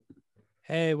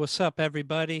Hey, what's up,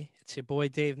 everybody? It's your boy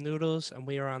Dave Noodles, and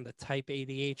we are on the Type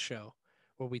 88 show,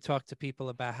 where we talk to people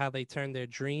about how they turn their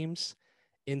dreams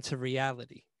into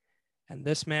reality. And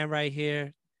this man right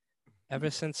here, ever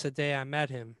since the day I met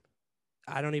him,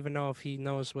 I don't even know if he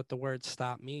knows what the word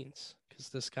stop means because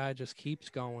this guy just keeps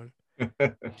going.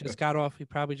 He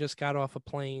probably just got off a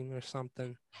plane or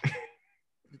something.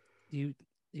 You,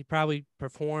 he probably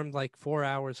performed like 4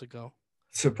 hours ago.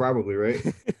 So probably right.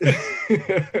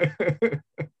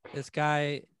 This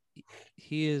guy,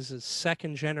 he is a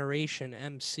second generation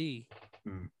MC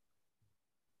Mm.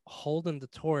 holding the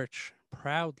torch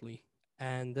proudly.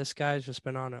 And this guy's just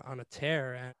been on a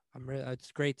tear, and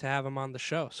it's great to have him on the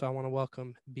show. So I want to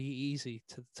welcome Be Easy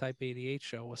to the Type 88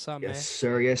 show. What's up, Yes, man?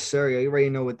 sir. Yes, sir. You already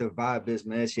know what the vibe is,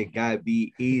 man. It's your guy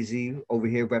Be Easy over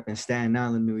here repping Staten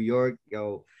Island, New York.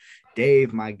 Yo,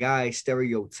 Dave, my guy,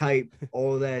 stereotype,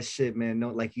 all that shit, man. No,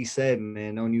 like he said,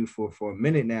 man, known you for a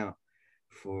minute now,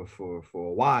 for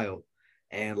a while.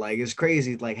 And like it's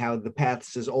crazy, like how the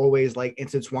paths is always like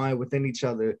intertwined within each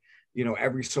other,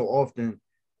 every so often.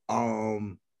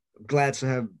 Um, Glad to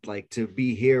have like to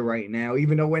be here right now,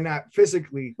 even though we're not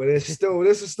physically, but it's still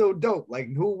this is still dope.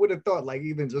 Like who would have thought, like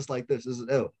even just like this is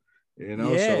ill,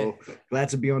 Yeah. So glad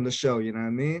to be on the show, you know what I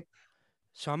mean?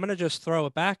 So I'm gonna just throw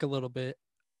it back a little bit.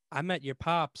 I met your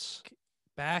pops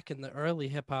back in the early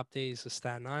hip hop days of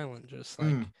Staten Island, just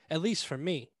like Mm, at least for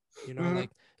me, mm-hmm. like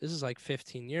this is like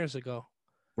 15 years ago,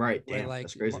 Right, where damn, like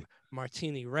that's crazy.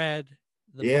 Martini Red,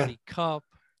 the Yeah, Muddy Cup,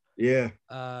 yeah.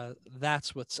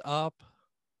 That's What's Up,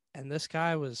 and this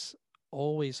guy was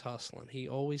always hustling. He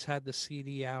always had the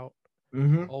CD out,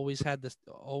 Mm-hmm. always had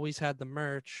the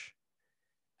merch,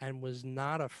 and was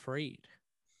not afraid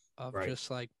of Right.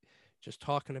 just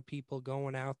talking to people,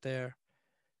 going out there.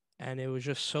 And it was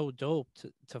just so dope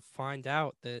to find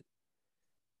out that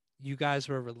you guys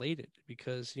were related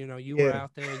because you were Yeah.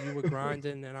 out there, you were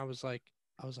grinding, and I was like,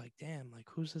 damn, like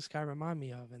who's this guy remind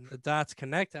me of? And the dots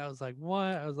connect. I was like, what?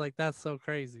 I was like, that's so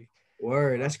crazy.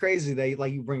 Word, Uh, that's crazy that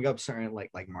like you bring up certain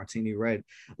like Martini Red,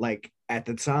 like at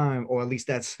the time, or at least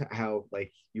that's how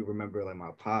like you remember like my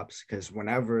pops, because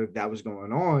whenever that was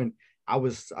going on, I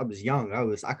was young,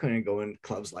 I couldn't go in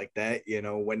clubs like that,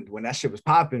 when that shit was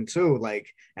popping too, like,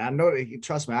 and I know that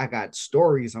trust me, I got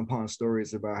stories upon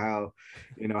stories about how,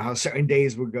 how certain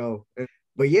days would go,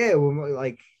 but yeah,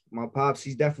 like my pops,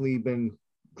 he's definitely been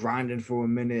grinding for a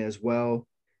minute as well.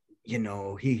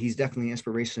 He's definitely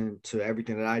inspiration to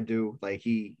everything that I do. Like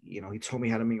he told me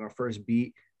how to make my first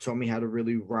beat, told me how to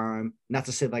really rhyme. Not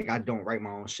to say like I don't write my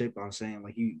own shit, but I'm saying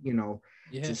like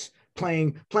yeah, just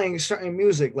playing certain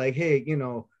music. Like, hey,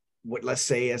 what let's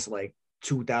say it's like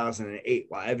 2008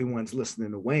 while everyone's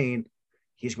listening to Wayne,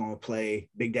 he's gonna play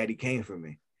Big Daddy Kane for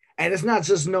me. And it's not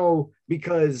just no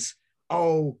because,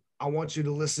 oh, I want you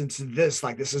to listen to this,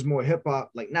 like this is more hip hop.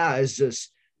 Like, nah, it's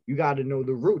just you got to know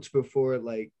the roots before,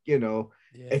 like, yeah,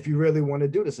 if you really want to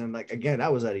do this. And like again,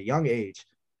 that was at a young age,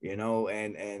 and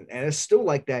it's still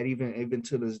like that even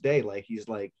to this day. Like he's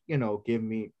like, give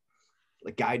me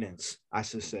like guidance, I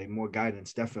should say, more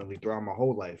guidance definitely throughout my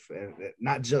whole life, and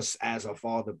not just as a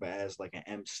father, but as like an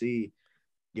MC.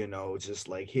 Just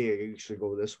like here, you should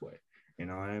go this way. You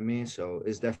know what I mean? So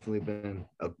it's definitely been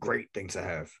a great thing to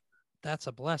have. that's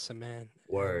a blessing, man. and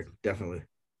Word, definitely.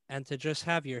 and to just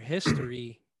have your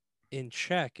history in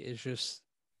check is just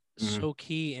Mm-hmm. so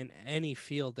key in any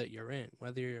field that you're in,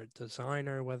 whether you're a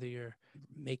designer, whether you're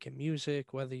making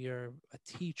music, whether you're a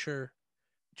teacher.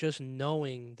 Just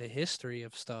knowing the history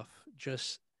of stuff,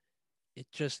 just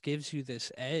gives you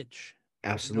this edge. you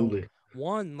know Absolutely.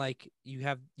 One, like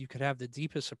you could have the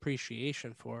deepest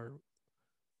appreciation for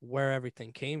where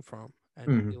everything came from and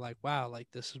Mm-hmm. be like, wow, like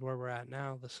this is where we're at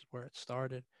now, this is where it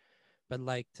started. But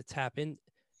like to tap in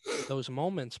those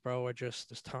moments, bro, are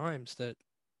just times that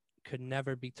could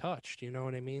never be touched. You know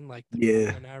what I mean? Like the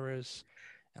Yeah. golden eras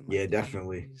and like Yeah, the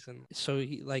definitely. 80s. And so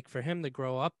like for him to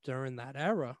grow up during that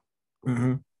era,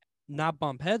 Mm-hmm. not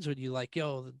bump heads with you like,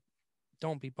 yo,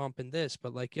 don't be bumping this,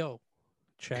 but like, yo,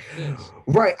 check this.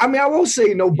 Right. I mean, I won't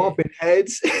say no Yeah. bumping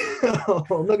heads.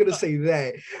 I'm not gonna say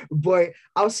that, but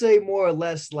I'll say more or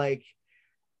less like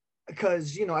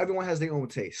because everyone has their own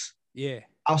taste. Yeah.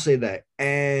 I'll say that,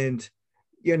 and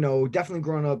definitely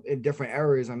growing up in different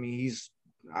eras. I mean, he's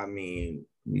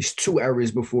 2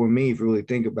 eras before me. If you really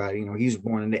think about it, he's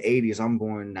born in the '80s. I'm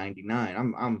born in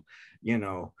 '99. You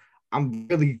know, I'm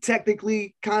really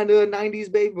technically kind of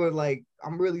 '90s baby, but like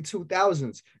I'm really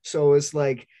 2000s. So it's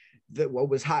like that what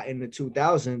was hot in the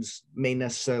 2000s may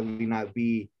necessarily not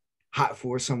be hot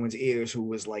for someone's ears who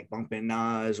was like bumping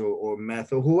Nas or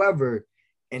Meth or whoever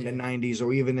in the Yeah. 90s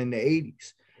or even in the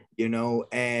 80s.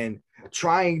 And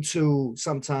trying to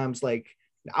sometimes like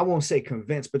I won't say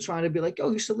convince, but trying to be like,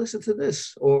 yo, you should listen to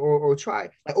this or try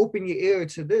like open your ear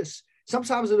to this.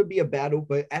 Sometimes it'll be a battle,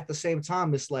 but at the same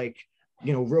time, it's like,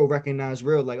 real recognize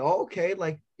real, like, oh, okay,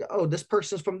 like, oh, this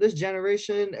person's from this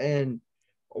generation, and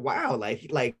wow, like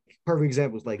perfect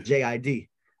examples like JID,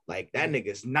 like that Yeah.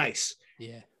 nigga's nice.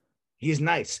 Yeah. He's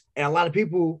nice. And a lot of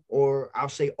people, or I'll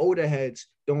say older heads,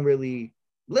 don't really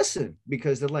listen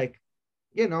because they're like,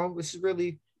 this is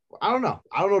really, I don't know.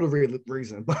 I don't know the real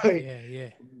reason, Yeah. Yeah.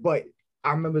 but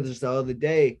I remember this the other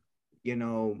day,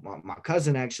 my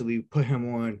cousin actually put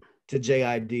him on to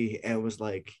JID and was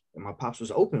like, and my pops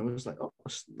was open. It was like, oh,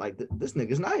 like this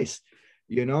nigga's nice,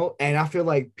 And I feel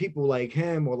like people like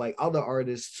him or like other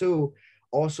artists too,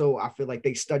 also, I feel like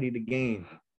they study the game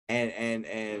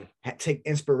and take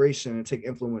inspiration and take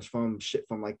influence from shit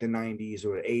from like the 90s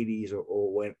or the 80s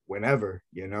or whenever,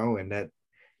 and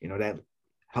that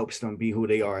helps them be who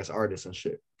they are as artists and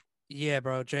shit. Yeah,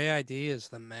 bro. JID is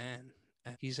the man.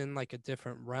 And he's in like a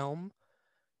different realm,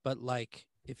 but like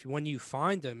if when you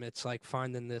find him, it's like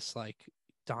finding this like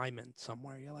diamond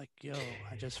somewhere. You're like, yo,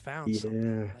 I just found something.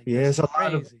 Yeah, Like yeah. this It's is a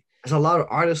lot of crazy. it's a lot of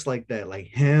artists like that, like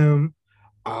him.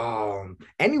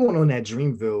 Anyone on that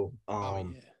Dreamville. Oh yeah,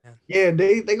 man. Yeah,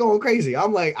 they going crazy.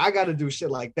 I'm like, I gotta do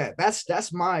shit like that.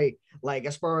 That's my like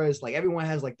as far as like everyone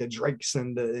has like the Drakes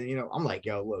and I'm like,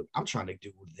 yo, look, I'm trying to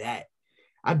do that.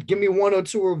 I'd give me one or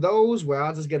two of those where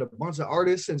I'll just get a bunch of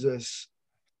artists and just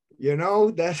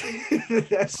that's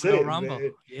that's Royal it, Rumble.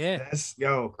 man. Yeah. That's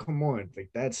yo, come on. Like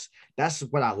that's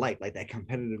what I like that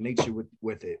competitive nature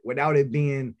with it, without it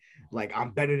being like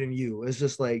I'm better than you. It's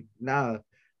just like, nah,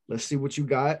 let's see what you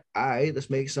got. All right, let's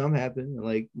make something happen,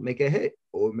 like make a hit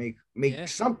or make Yeah.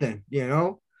 something.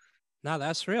 No,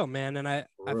 that's real, man. And I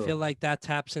For feel real. like that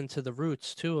taps into the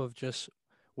roots too of just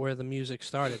where the music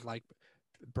started, like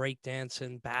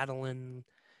breakdancing, battling,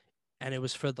 and it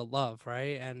was for the love,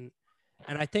 right? And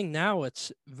I think now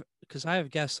it's because I have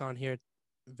guests on here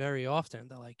very often.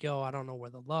 They're like, "Yo, I don't know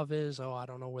where the love is. Oh, I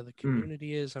don't know where the Mm,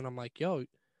 community is." And I'm like, "Yo,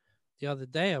 the other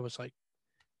day I was like,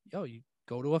 yo, you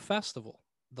go to a festival.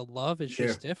 The love is yeah.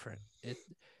 just different.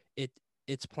 It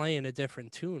it's playing a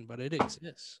different tune, but it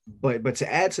exists." But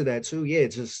to add to that too, yeah,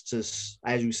 just as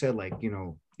you said, like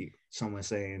someone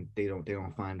saying they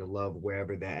don't find the love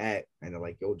wherever they're at, and they're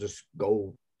like, yo, just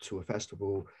go to a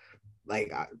festival.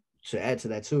 Like to add to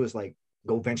that too, is like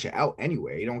go venture out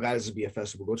anywhere. You don't got to just be a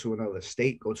festival. Go to another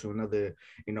state. Go to another,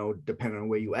 depending on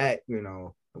where you at.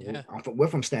 Yeah. We're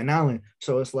from Staten Island,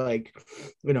 so it's like,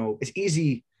 it's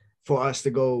easy for us to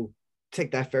go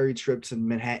take that ferry trip to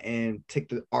Manhattan, take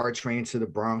the R train to the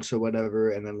Bronx or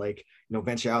whatever, and then like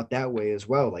venture out that way as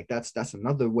well. Like that's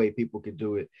another way people could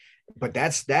do it. But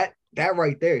that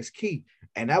right there is key,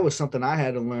 and that was something I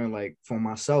had to learn like for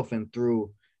myself and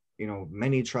through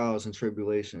many trials and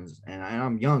tribulations, and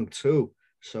I'm young too,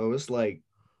 so it's like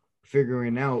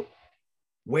figuring out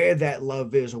where that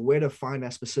love is or where to find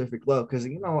that specific love, because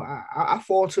I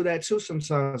fall to that too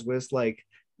sometimes where it's like,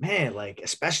 man, like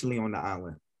especially on the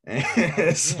island, and Oh yeah.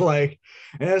 it's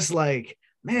like,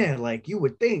 man, like you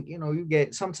would think, you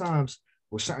get sometimes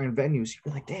with certain venues, you'd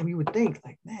be like, damn, you would think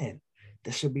like, man,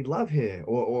 there should be love here,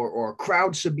 or a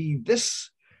crowd should be this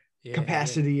Yeah. Yeah.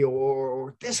 capacity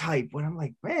or this hype. When I'm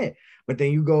like, man, but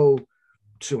then you go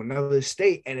to another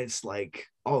state and it's like,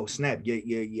 oh snap,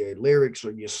 your lyrics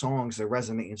or your songs are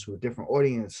resonating to a different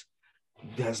audience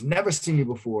that has never seen you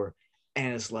before.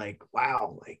 And it's like,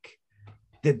 wow, like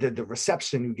the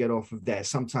reception you get off of that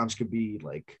sometimes could be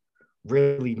like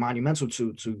really monumental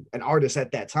to an artist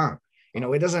at that time.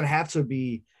 Oh It doesn't have to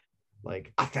be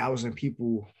like 1,000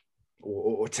 people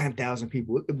or 10,000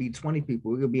 people. It could be 20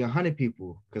 people. It could be 100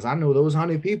 people. Because I know those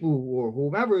 100 people or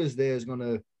whomever is there is going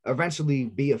to eventually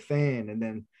be a fan. And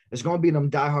then there's going to be them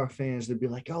diehard fans that be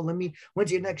like, oh,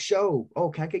 when's your next show? Oh,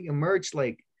 can I get your merch?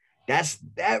 Like,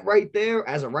 that right there,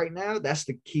 as of right now, that's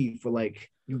the key for like,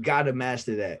 you got to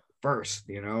master that first.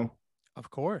 of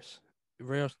course.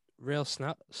 Real real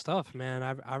stuff, man.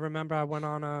 I remember I went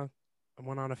on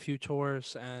a few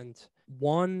tours, and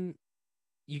one,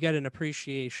 you get an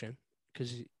appreciation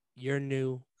because you're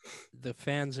new, the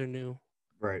fans are new,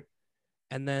 Right.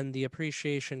 and then the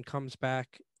appreciation comes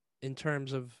back in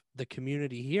terms of the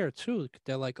community here too.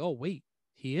 They're like, oh wait,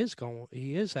 he is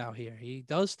out here, he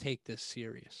does take this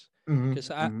serious. Mm-hmm. Because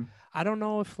Mm-hmm. I don't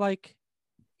know if like,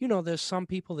 there's some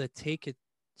people that take it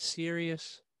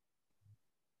serious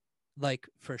like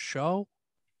for show,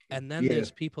 and then Yeah.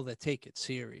 there's people that take it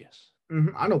serious.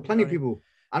 Mm-hmm. I know You know plenty what of I people.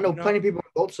 I you know know plenty of people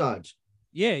on both sides.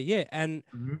 Yeah, yeah. And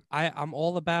Mm-hmm. I'm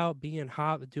all about being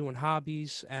doing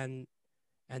hobbies and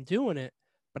doing it.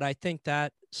 But I think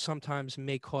that sometimes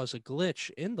may cause a glitch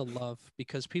in the love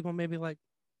because people may be like,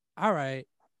 all right,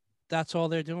 that's all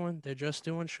they're doing. They're just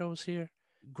doing shows here.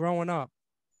 Growing up,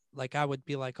 like I would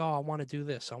be like, oh, I want to do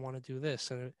this. I want to do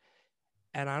this.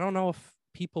 And I don't know if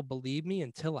people believe me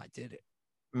until I did it.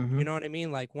 Mm-hmm. You know what I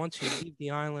mean? Like once you leave the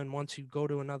island, once you go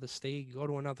to another state, you go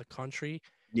to another country,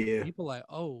 Yeah. people like,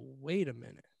 oh, wait a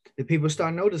minute. The people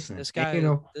start noticing. This And you guy,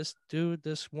 know, this dude,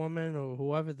 this woman, or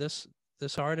whoever this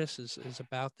artist is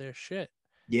about their shit.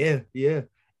 yeah, yeah.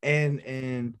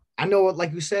 And I know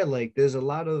like you said, like there's a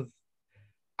lot of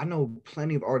I know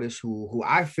plenty of artists who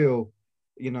I feel,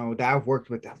 that I've worked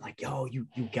with. I'm like, yo, you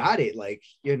got it. Like,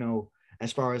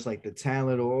 as far as like the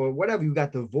talent or whatever, you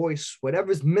got the voice,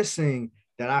 whatever's missing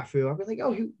that I feel, I'll be like,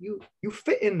 oh, you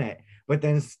fit in that. But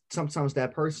then sometimes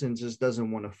that person just doesn't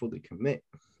want to fully commit.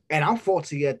 And I'm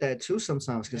faulty at that too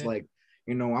sometimes because Yeah. like,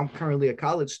 I'm currently a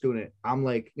college student. I'm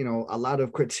like, a lot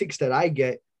of critiques that I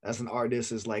get as an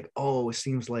artist is like, oh, it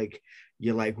seems like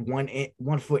you're like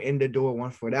one foot in the door, one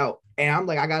foot out. And I'm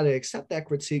like, I gotta accept that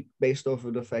critique based off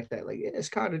of the fact that like, yeah, it's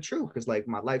kind of true because like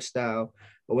my lifestyle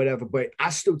or whatever. But I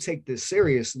still take this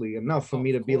seriously enough for Oh,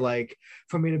 me of to be course. like,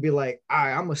 all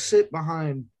right, I'm gonna sit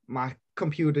behind my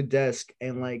computer desk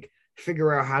and like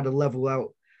figure out how to level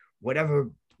out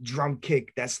whatever drum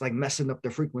kick that's like messing up the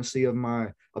frequency of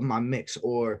my mix.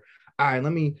 Or all right,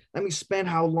 let me spend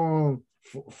how long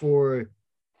for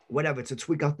whatever to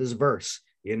tweak out this verse.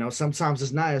 Sometimes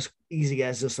it's not as easy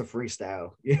as just a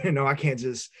freestyle. I can't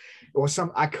just, or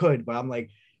some I could, but I'm like,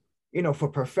 for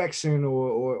perfection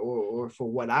or for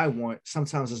what I want,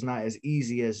 sometimes it's not as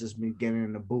easy as just me getting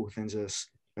in the booth and just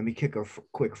let me kick a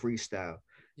quick freestyle.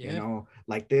 Yeah.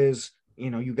 Like there's,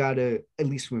 you gotta, at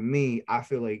least with me, I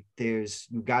feel like you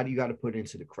gotta put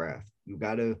into the craft. You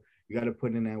gotta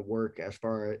put in that work as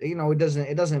far as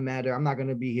it doesn't matter. I'm not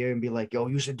gonna be here and be like, yo,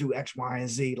 you should do X, Y, and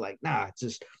Z. Like, nah,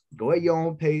 just go at your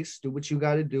own pace, do what you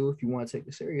gotta do. If you want to take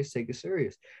it serious, take it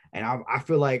serious. And I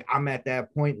feel like I'm at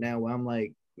that point now where I'm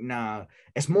like, nah,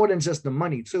 it's more than just the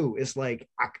money too. It's like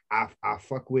I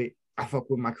fuck with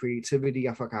my creativity.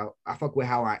 I fuck with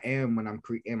how I am when I'm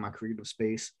in my creative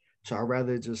space. So I'd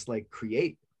rather just like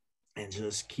create and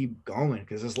just keep going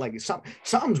because it's like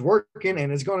something's working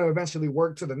and it's going to eventually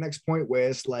work to the next point where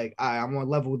it's like I'm gonna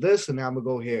level this and now I'm gonna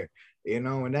go here,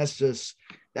 and that's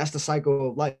the cycle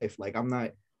of life. Like I'm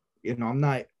not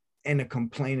in a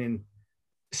complaining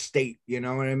state, you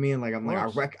know what I mean? Like Of I'm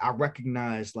like course. I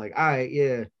recognize like, all right,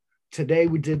 yeah, today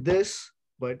we did this,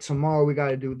 but tomorrow we got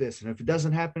to do this, and if it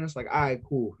doesn't happen, it's like, all right,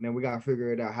 cool, and then we got to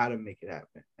figure it out how to make it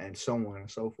happen, and so on and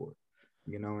so forth.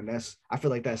 And I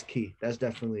feel like that's key. That's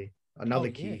definitely Oh another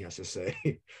yeah. key, I should say.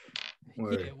 Yeah.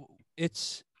 Where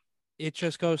It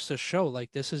just goes to show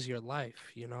like this is your life,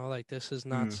 like this is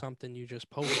not mm, something you just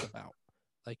post about.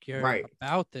 Like you're right.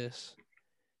 about this,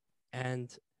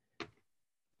 and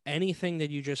anything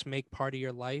that you just make part of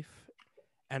your life.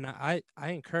 And I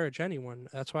encourage anyone.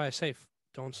 That's why I say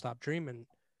don't stop dreaming.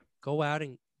 Go out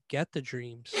and get the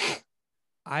dreams.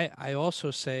 I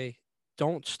also say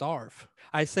don't starve.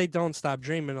 I say don't stop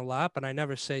dreaming a lot, but I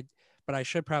never say, but I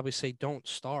should probably say don't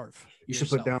starve You should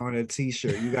put that yourself. on a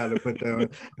t-shirt. You got to put that on.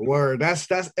 Word. That's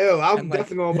ill. I'm And like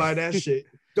definitely gonna buy that shit.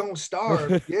 Don't starve.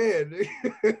 but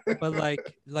Yeah.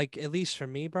 like at least for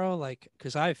me, bro, like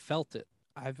cuz I've felt it.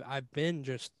 I've been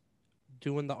just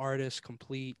doing the artist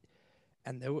complete,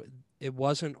 and it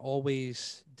wasn't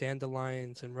always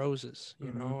dandelions and roses,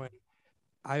 Mm-hmm. and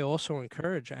I also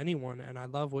encourage anyone, and I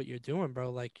love what you're doing, bro.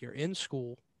 Like you're in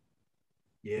school,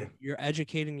 Yeah. you're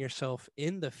educating yourself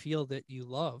in the field that you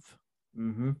love.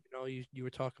 Mm-hmm. You were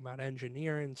talking about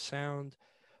engineering, sound,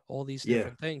 all these Yeah.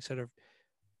 different things that are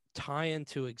tie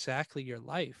into exactly your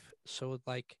life. So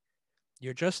like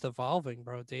you're just evolving,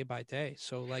 bro, day by day.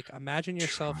 So like imagine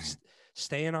yourself Trying.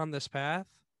 staying on this path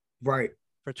Right.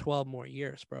 for 12 more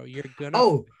years, bro. Oh, You're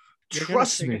gonna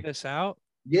trust figure me. this out.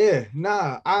 Yeah.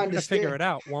 Nah, I You're gonna figure understand. it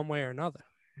out one way or another.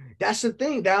 That's the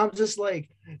thing. That I'm just like,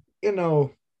 you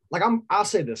know, like I'll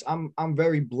say this. I'm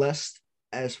very blessed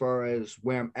as far as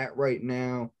where I'm at right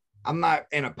now. I'm not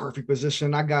in a perfect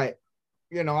position. I got,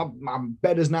 my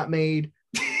bed is not made.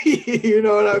 You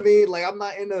know what I mean? Like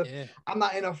Yeah. I'm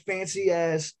not in a fancy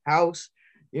ass house,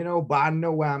 but I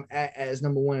know where I'm at as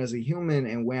number one as a human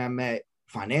and where I'm at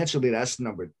financially. That's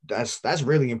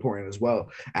really important as well.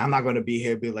 And I'm not gonna be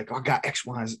here be like, oh, I got X,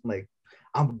 Y, and like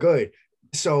I'm good.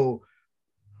 So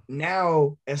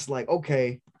now it's like,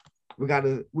 okay, we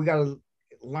gotta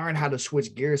learn how to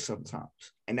switch gears sometimes.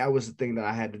 And that was the thing that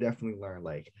I had to definitely learn.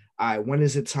 Like, all right, when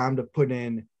is it time to put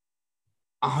in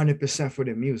 100% for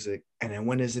the music, and then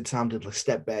when is it time to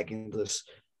step back and just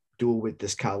do it with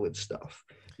this college stuff?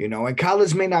 And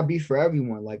college may not be for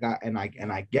everyone. Like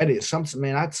I get it. Some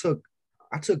man, I took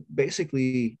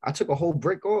a whole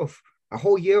break off, a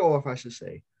whole year off, I should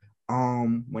say.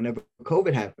 Whenever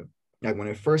COVID happened, like when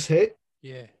it first hit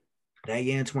Yeah. that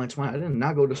year in 2020, I did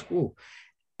not go to school.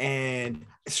 And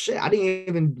shit, I didn't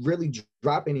even really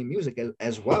drop any music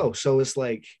as well. So it's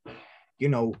like, you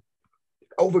know,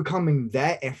 overcoming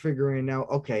that and figuring out,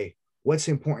 okay, what's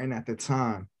important at the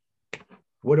time.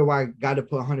 What do I got to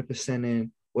put 100%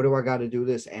 in? What do I got to do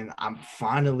this? And I'm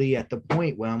finally at the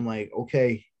point where I'm like,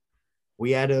 okay,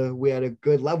 we at a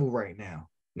good level right now.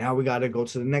 Now we got to go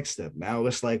to the next step. Now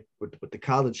it's like with the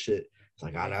college shit. It's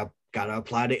like Yeah. gotta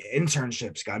apply to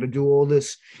internships. Got to do all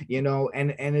this,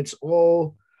 and it's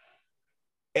all.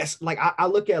 It's like I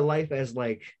look at life as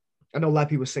like, I know a lot of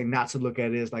people say not to look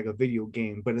at it as like a video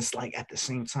game, but it's like at the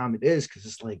same time it is, because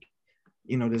it's like,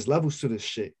 there's levels to this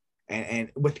shit. And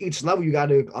with each level, you got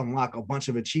to unlock a bunch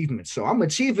of achievements. So I'm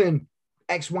achieving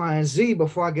X, Y, and Z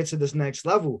before I get to this next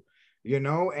level,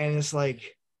 and it's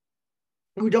like,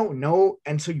 you don't know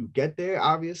until you get there,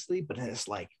 obviously, but it's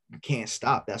like you can't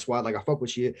stop. That's why, like, I fuck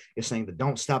with you. You're saying the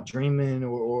don't stop dreaming,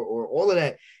 or all of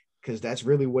that, because that's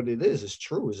really what it is. It's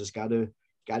true. It's just gotta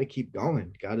keep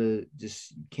going. Gotta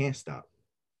just, you can't stop,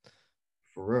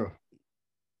 for real.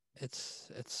 It's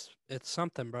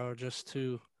something, bro. Just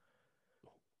to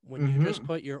when you just Mm-hmm.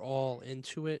 put your all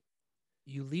into it,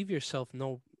 you leave yourself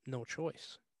no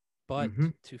choice but Mm-hmm.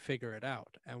 to figure it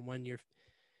out. And when you're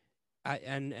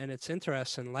and it's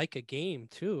interesting, like a game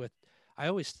too. I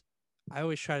always I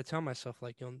always try to tell myself,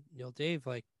 like, Dave,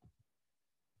 like,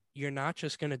 you're not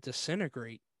just gonna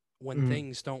disintegrate when Mm-hmm.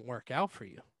 things don't work out for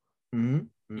you.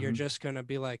 Mm-hmm. You're Mm-hmm. just gonna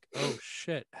be like, oh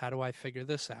shit, how do I figure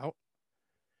this out?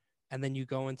 And then you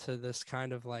go into this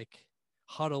kind of like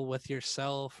huddle with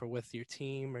yourself or with your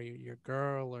team or your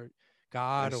girl or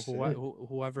God or That's it.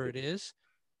 whoever it is,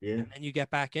 Yeah. and then you get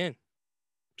back in.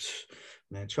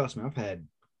 Man, trust me, I've had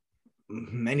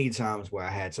many times where I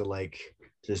had to like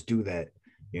just do that,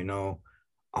 you know.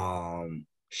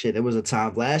 Shit, there was a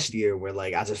time last year where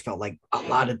like I just felt like a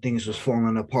lot of things was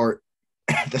falling apart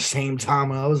at the same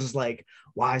time. And I was just like,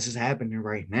 why is this happening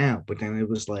right now? But then it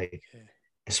was like, Yeah.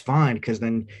 it's fine, because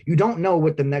then you don't know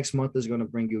what the next month is going to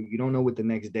bring you. You don't know what the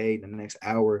next day, the next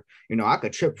hour. I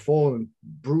could trip, fall, and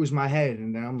bruise my head,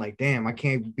 and then I'm like, damn, I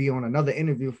can't be on another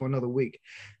interview for another week,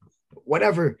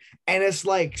 whatever. And it's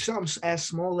like something as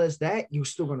small as that, you're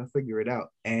still gonna figure it out.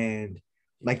 And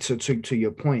like, Yeah. to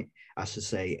your point, I should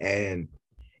say. And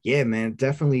yeah, man,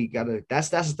 definitely gotta.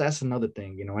 That's another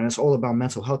thing, and it's all about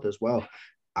mental health as well.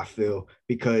 I feel,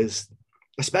 because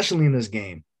especially in this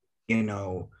game, you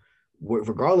know,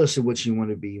 regardless of what you want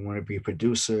to be a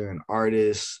producer, an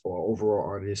artist, or overall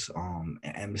artist, an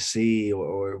MC,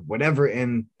 or whatever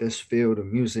in this field of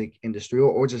music industry,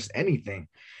 or just anything,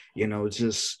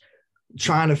 just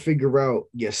trying to figure out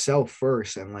yourself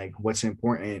first, and like what's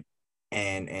important,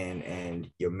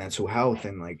 and your mental health,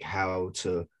 and like how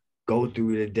to go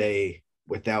through the day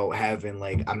without having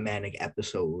like a manic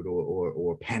episode,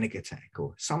 or panic attack,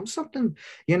 or something,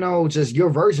 just your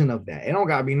version of that. It don't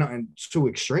gotta be nothing too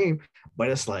extreme, but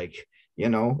it's like,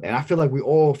 and I feel like we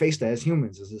all face that as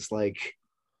humans. Is just like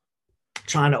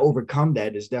trying to overcome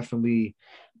that is definitely,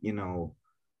 you know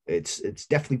it's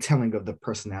definitely telling of the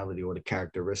personality or the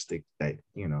characteristic that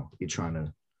you're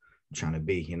trying to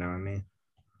be. You know what I mean?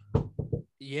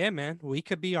 Yeah, man. We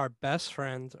could be our best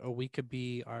friend or we could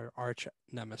be our arch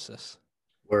nemesis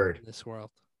Word. in this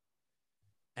world.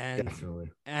 And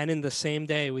Definitely. in the same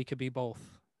day we could be both.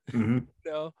 Mm-hmm.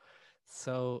 You know?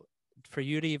 So for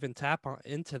you to even tap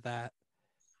into that,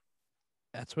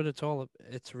 that's what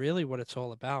it's really what it's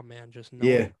all about, man. Just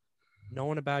Yeah.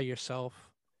 knowing about yourself,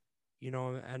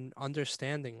 and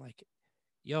understanding, like,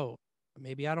 yo,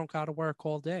 maybe I don't got to work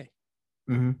all day.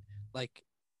 Mm-hmm.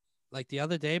 Like the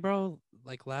other day, bro,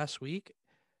 like last week,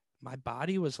 my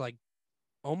body was like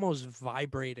almost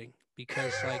vibrating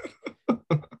because like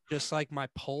just like my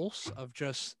pulse of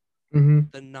just Mm-hmm.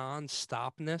 the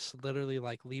non-stopness, literally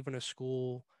like leaving a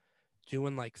school,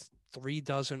 doing like 3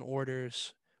 dozen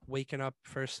orders, waking up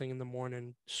first thing in the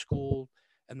morning, school,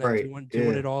 and then Right. doing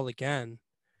Yeah. it all again,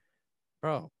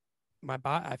 bro.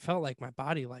 I felt like my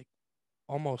body like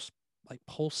almost like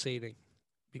pulsating,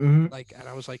 Mm-hmm. like, and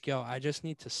I was like, yo, I just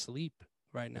need to sleep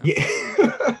right now.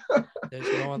 Yeah.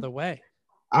 There's no other way.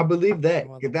 I believe There's that.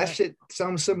 no other That way. shit,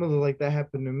 something similar like that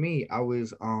happened to me. I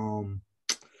was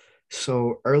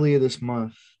so earlier this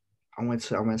month, I went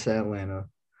to Atlanta,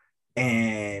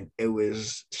 and it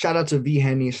was, shout out to V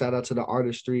Henny, shout out to the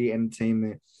Artistry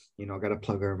Entertainment. I gotta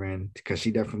plug her in, because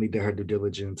she definitely did her due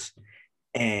diligence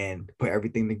and put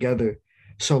everything together.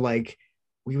 So like,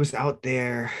 we was out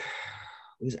there.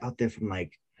 We was out there from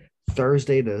like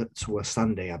Thursday to a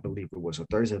Sunday, I believe it was, a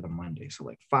Thursday to Monday. So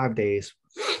like 5 days,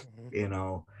 Mhm. you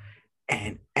know,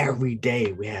 and every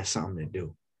day we had something to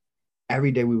do.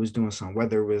 Every day we was doing something,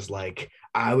 whether it was like,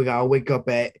 we gotta wake up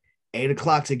at 8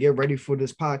 o'clock to get ready for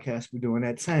this podcast we're doing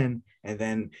at 10. And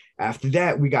then after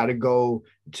that, we gotta go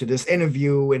to this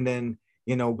interview. And then,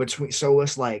 between, so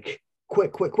it's like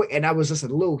quick, quick, quick. And that was just a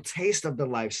little taste of the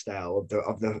lifestyle of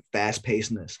the fast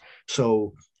pacedness.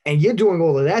 So, and you're doing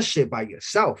all of that shit by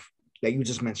yourself that you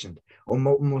just mentioned, or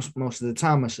most of the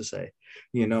time, I should say,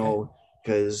 Yeah.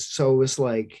 because so it's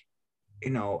like,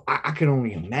 I can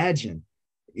only imagine,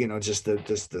 just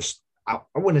I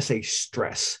wouldn't say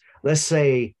stress. Let's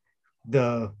say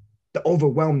the the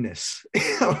overwhelmness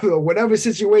of whatever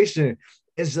situation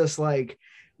is just like,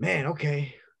 man,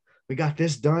 okay, we got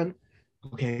this done.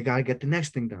 Okay, I gotta get the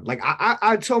next thing done. Like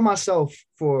I told myself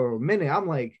for a minute, I'm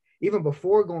like, even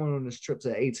before going on this trip to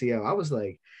ATL, I was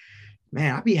like,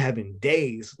 man, I be having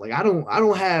days. Like I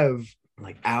don't have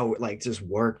like hour like just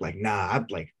work. Like, nah,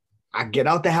 I get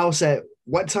out the house at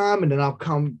what time and then I'll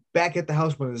come back at the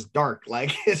house when it's dark.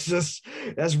 Like it's just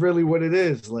that's really what it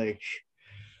is. Like,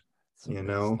 Some you real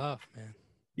know. stuff, man.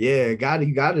 Yeah, you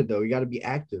got it though. You got to be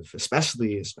active,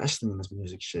 especially in this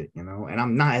music shit. And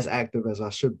I'm not as active as I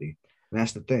should be. And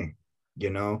that's the thing,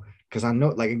 because I know,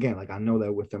 like, again, like I know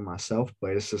that within myself,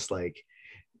 but it's just like,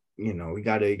 you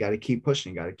gotta keep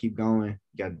pushing, you gotta keep going,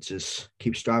 you gotta just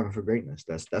keep striving for greatness.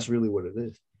 That's really what it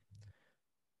is.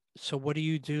 So what do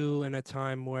you do in a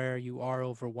time where you are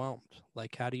overwhelmed?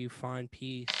 Like how do you find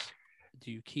peace?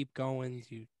 Do you keep going?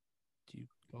 Do you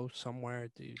go somewhere?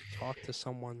 Do you talk to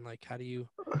someone? Like how do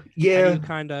Yeah. you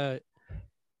kind of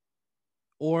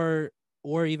or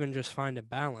or even just find a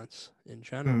balance in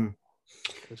general? Mm.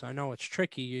 Because I know it's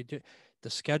tricky. The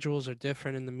schedules are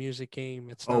different in the music game.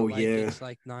 It's Oh not like yeah. it's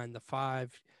like 9 to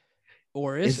 5,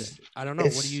 or is it? It's I don't know.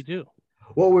 What do it's you do?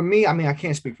 well with me. I mean, I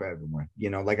can't speak for everyone.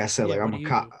 Like I said, Yeah, like what do you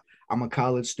do? I'm a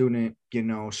college student.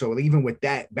 So even with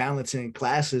that, balancing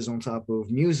classes on top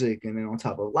of music and then on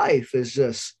top of life is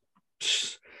just.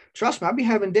 Trust me, I be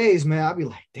having days, man. I be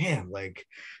like, damn, like,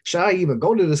 should I even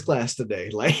go to this class today?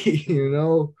 Like,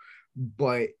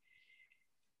 But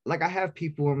like I have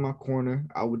people in my corner.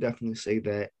 I would definitely say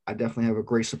that I definitely have a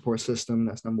great support system.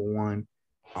 That's number one.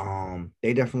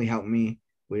 They definitely help me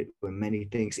with many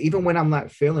things. Even when I'm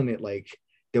not feeling it, like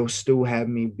they'll still have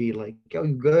me be like, yo,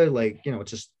 you good? Like,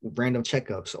 just random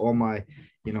checkups. All my,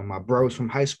 my bros from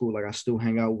high school, like I still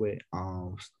hang out with.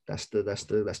 That's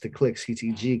the click,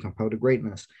 CTG, Compelled to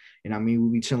Greatness. And I mean,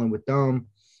 we be chilling with them,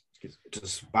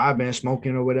 just vibing,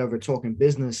 smoking or whatever, talking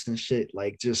business and shit.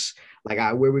 Like just like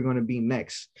where we're gonna be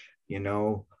next, you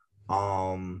know.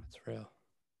 Um, That's real.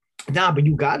 nah, but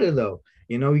you gotta though,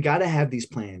 you gotta have these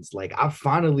plans. Like I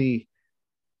finally,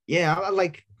 yeah,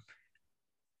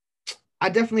 I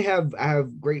definitely I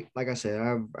have great, like I said,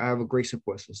 I have a great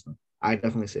support system. I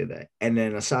definitely say that. And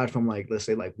then aside from like let's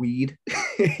say like weed,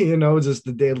 just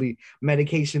the daily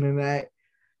medication and that,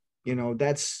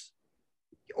 that's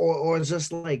or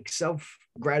just like self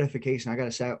gratification. I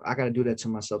gotta do that to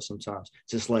myself sometimes.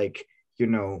 Just like, you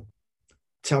know,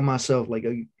 tell myself like,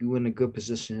 oh, you in a good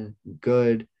position,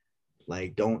 good.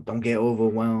 Like don't get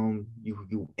overwhelmed.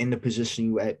 You in the position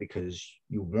you at because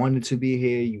you wanted to be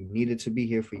here, you needed to be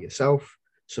here for yourself.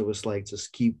 So it's like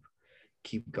just keep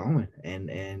going.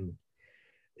 And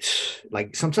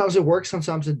like sometimes it works,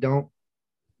 sometimes it don't.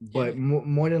 Yeah, But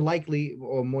more than likely,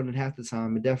 or more than half the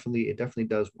time, it definitely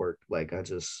does work. Like I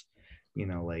just,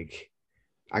 like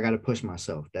I got to push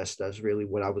myself. That's really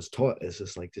what I was taught. It's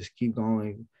just like just keep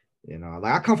going.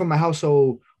 Like I come from a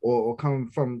household or come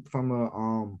from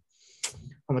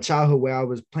a childhood where I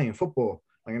was playing football.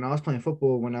 Like, I was playing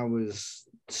football when I was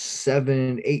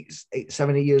 7, 8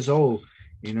 years old.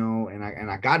 And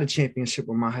I got a championship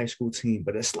with my high school team.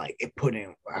 But it's like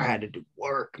I had to do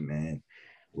work, man,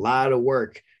 a lot of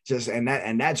work.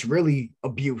 That's really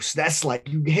abuse. That's like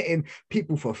you getting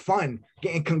people for fun,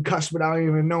 getting concussed without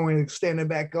even knowing, standing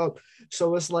back up.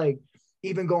 So it's like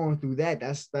even going through that,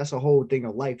 that's a whole thing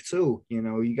of life too.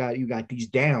 You got these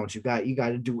downs. You got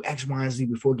to do X, Y, and Z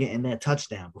before getting that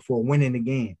touchdown, before winning the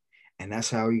game. And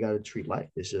that's how you got to treat life.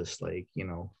 It's just like,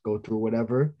 go through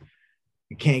whatever.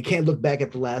 You can't look back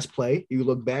at the last play. You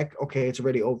look back, okay, it's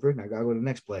already over. Now I gotta go to the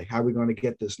next play. How are we going to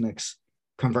get this next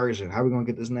conversion? How are we going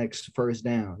to get this next first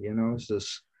down? It's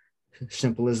just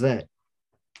simple as that.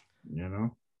 You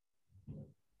know.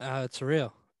 it's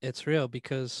real. It's real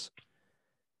because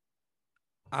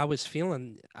I was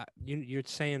feeling you're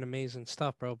saying amazing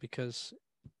stuff, bro. Because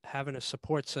having a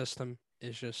support system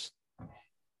is just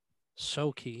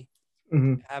so key.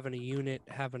 Hmm. having a unit,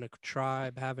 having a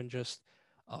tribe, having just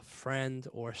a friend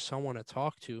or someone to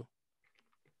talk to,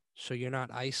 so you're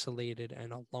not isolated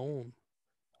and alone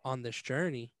on this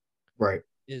journey, Right.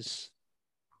 is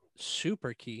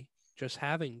super key. Just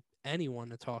having anyone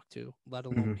to talk to, let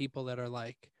alone Hmm. people that are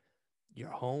like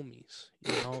your homies,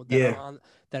 you know, Yeah.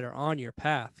 that are on your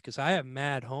path. Because I have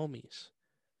mad homies,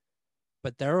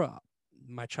 but they're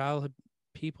my childhood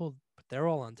people, but they're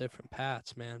all on different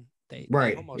paths, man. They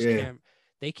Right. almost Yeah.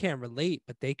 can't relate,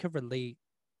 but they could relate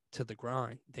to the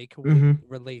grind. They could Hmm.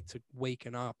 relate to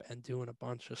waking up and doing a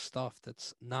bunch of stuff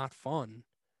that's not fun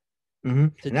Hmm.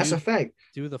 to And that's a fact.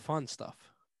 do the fun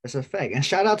stuff. That's a fact. And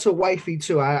shout out to wifey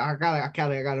too. I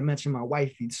gotta mention my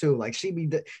wifey too. Like she be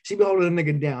holding a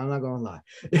nigga down. I'm not gonna lie,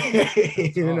 Real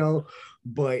you talk. know.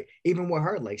 But even with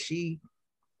her, like she's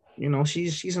in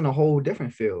a whole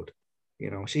different field.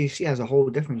 She has a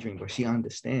whole different dream, but she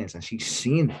understands and she's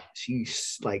seen it.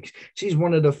 She's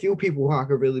one of the few people who I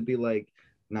could really be like,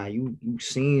 nah, you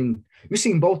seen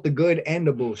both the good and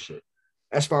the bullshit.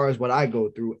 As far as what I go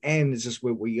through, and it's just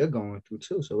what you're going through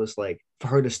too. So it's like for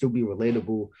her to still be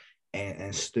relatable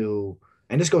and still,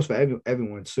 and this goes for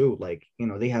everyone too. Like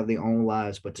they have their own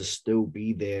lives, but to still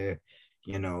be there,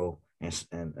 and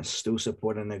still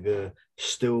support a nigga,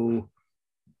 still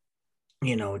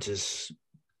just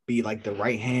be like the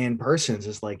right hand person.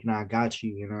 Just like, nah, I got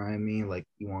you. You know what I mean? Like,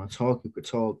 you want to talk, you could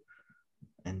talk,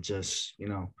 and just,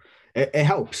 it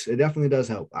helps. It definitely does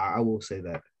help. I will say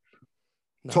that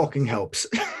No, talking helps.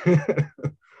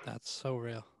 that's so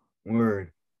real.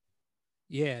 Word.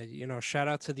 Yeah, you know, shout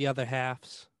out to the other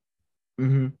halves.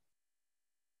 Mm-hmm.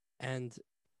 And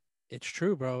it's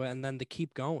true, bro. And then to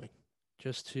keep going,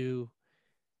 just to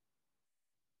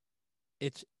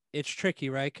it's it's tricky,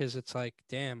 right? Because it's like,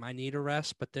 damn, I need a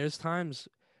rest. But there's times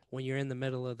when you're in the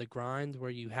middle of the grind where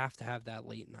you have to have that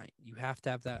late night. You have to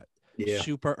have that Yeah.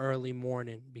 super early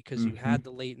morning because you Mm-hmm. had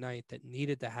the late night that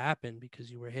needed to happen because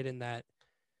you were hitting that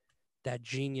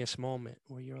genius moment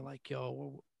where you're like,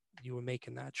 yo, you were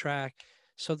making that track.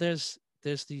 So there's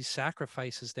these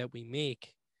sacrifices that we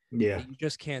make Yeah. that you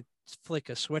just can't flick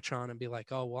a switch on and be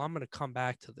like, oh, well, I'm gonna come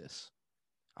back to this.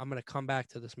 I'm gonna come back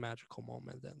to this magical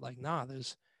moment. That like, nah,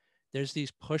 there's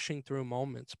these pushing through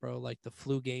moments, bro, like the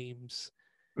flu games,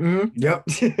 Mm-hmm. you know,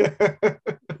 Yep.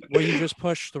 where you just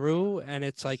push through and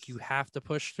it's like you have to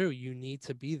push through. You need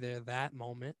to be there that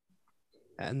moment.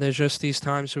 And there's just these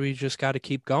times where you just got to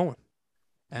keep going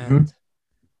Mm-hmm.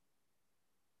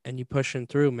 and you pushing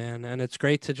through, man. And it's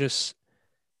great to just,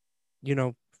 you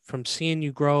know, from seeing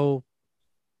you grow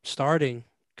starting,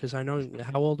 because I know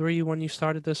how old were you when you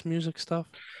started this music stuff?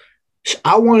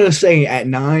 I want to say at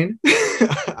 9.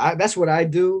 That's what I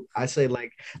do. I say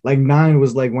like 9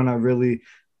 was like when I really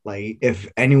like if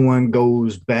anyone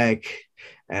goes back,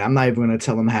 and I'm not even gonna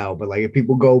tell them how, but like if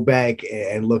people go back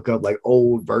and look up like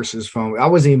old verses from I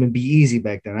wasn't even be easy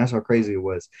back then. That's how crazy it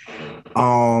was.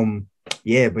 Um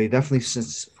yeah, but definitely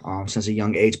since a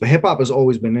young age. But hip hop has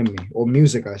always been in me, or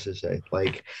music, I should say.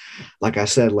 Like I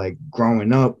said, like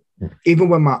growing up, even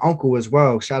with my uncle as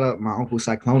well. Shout out my uncle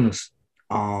Cyclonus.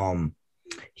 Um,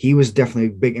 he was definitely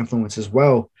a big influence as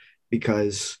well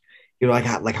because like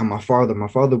how my father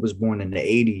was born in the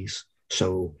 80s,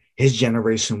 so his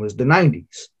generation was the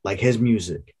 90s, like his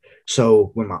music.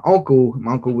 So when my uncle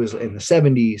was in the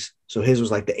 70s, so his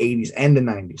was like the 80s and the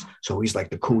 90s. So he's like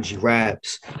the Cool G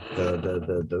Raps,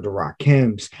 the Rock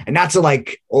Kims, and not to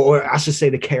like, or I should say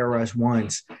the KRS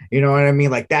ones. You know what I mean?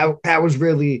 Like that was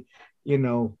really, you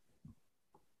know,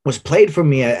 was played for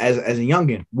me as a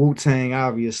youngin. Wu Tang,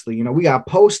 obviously. We got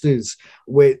posters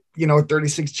with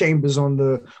 36 chambers on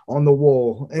the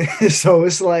wall. So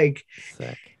it's like,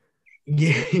 Sick.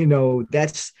 yeah,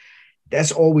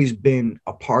 that's always been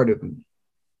a part of me.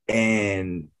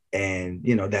 And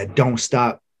that don't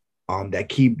stop, that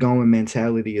keep going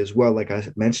mentality as well. Like I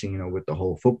mentioned, with the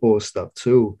whole football stuff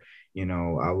too.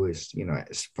 I was,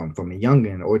 from a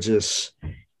youngin, or just,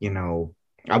 you know,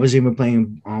 I was even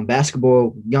playing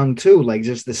basketball young too. Like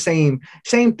just the same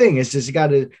thing. It's just you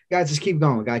gotta just keep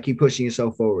going. Gotta keep pushing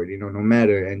yourself forward. No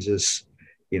matter, and just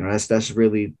that's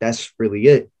really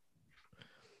it.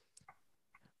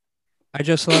 I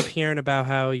just love hearing about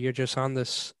how you're just on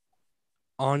this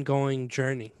ongoing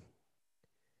journey.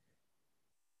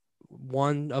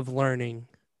 One of learning,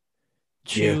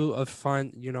 Yeah. two of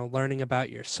fun, learning about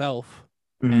yourself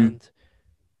Mm-hmm.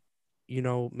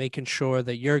 and, making sure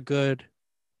that you're good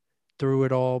through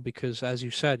it all because as you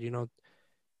said,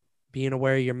 being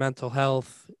aware of your mental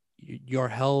health, your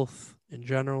health in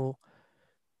general,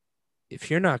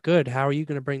 if you're not good, how are you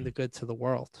going to bring the good to the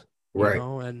world? Right.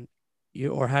 And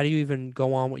or how do you even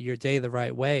go on with your day the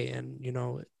right way? And,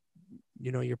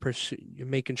 you're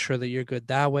making sure that you're good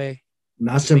that way.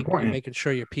 That's You're important. making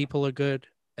sure your people are good.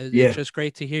 It's Yeah. just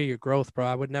great to hear your growth, bro.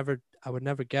 I would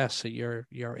never guess at your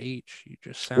age. You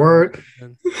just sound older Word.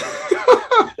 than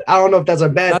I don't know if that's a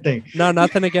bad not. thing. No,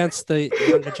 nothing against the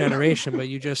younger generation, but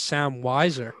you just sound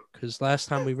wiser. Because last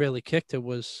time we really kicked it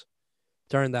was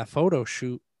during that photo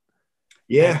shoot, and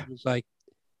Yeah. it was like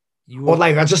you Or were,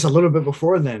 like just a little bit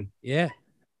before then, yeah,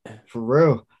 for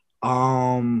real.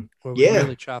 where we Yeah.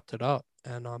 really chopped it up,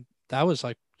 and that was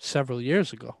like several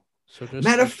years ago. So just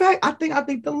Matter of like, fact, I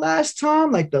think the last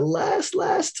time, like the last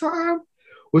time,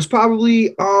 was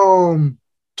probably oh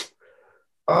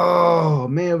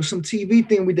man, it was some TV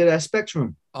thing we did at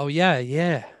Spectrum. oh yeah,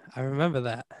 yeah, I remember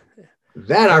that.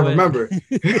 That I Boy, remember.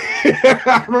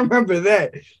 I remember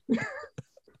that.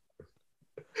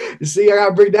 You see, I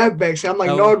gotta bring that back. See, I'm like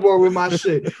oh, Nardwar with my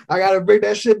shit. I gotta bring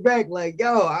that shit back. Like,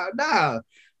 yo, nah.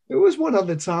 It was one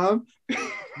other time.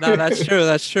 no, that's true.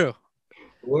 That's true.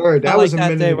 Word, I that was like a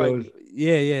that minute day. ago.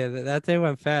 Yeah, yeah. That day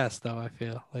went fast, though. I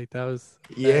feel like that was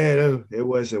that. Yeah, it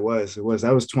was. That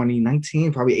was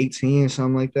 2019, probably 18,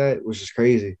 something like that, which is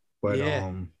crazy. But Yeah,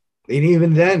 and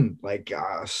even then, like,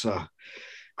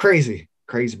 crazy,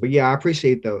 crazy. But yeah, I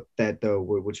appreciate that though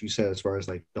what you said as far as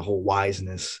like the whole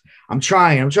wiseness. I'm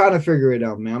trying to figure it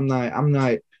out, man. I'm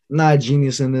not a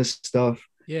genius in this stuff.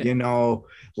 yeah, You know,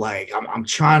 like I'm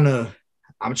trying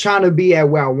to be at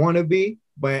where I want to be,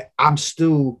 but I'm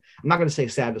not gonna say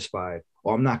satisfied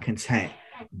or I'm not content,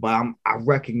 but I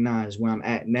recognize where I'm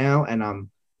at now, and I'm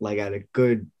like at a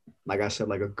good, like I said,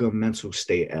 like a good mental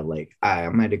state at like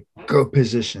I'm at a good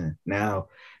position now.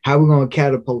 How we gonna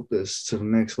catapult this to the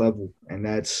next level? And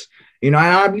that's and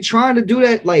I'll be trying to do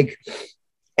that. Like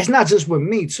it's not just with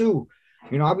me too.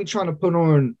 I'll be trying to put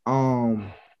on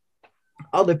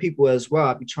other people as well.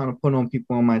 I'll be trying to put on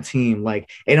people on my team. Like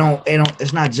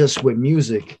it's not just with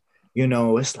music.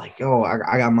 It's like, yo,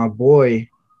 I got my boy.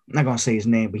 I'm not gonna say his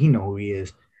name, but he know who he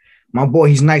is. My boy,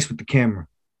 he's nice with the camera,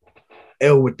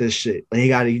 ill with this shit. Like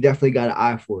he definitely got an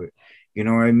eye for it. You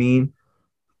know what I mean?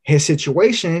 His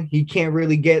situation, he can't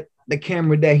really get the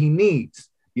camera that he needs.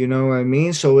 You know what I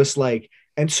mean? So it's like,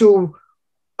 until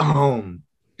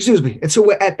excuse me, until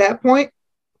we're at that point,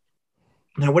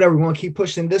 now whatever, we want to keep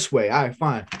pushing this way. All right,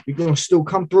 fine. You're gonna still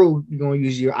come through, you're gonna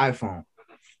use your iPhone.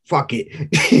 Fuck it.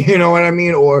 You know what I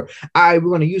mean? Or we're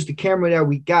gonna use the camera that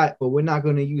we got, but we're not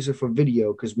gonna use it for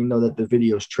video because we know that the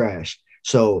video's trash.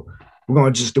 So we're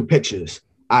gonna just do pictures.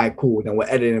 All right, cool. Then we'll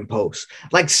edit and post.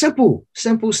 Like simple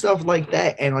stuff like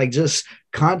that. And like just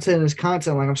content is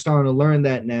content. Like I'm starting to learn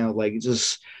that now. Like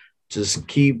just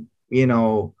keep,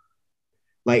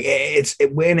 like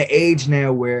we're in an age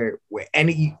now where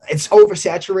any it's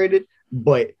oversaturated,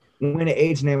 but we're in an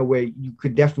age now where you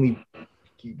could definitely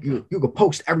you could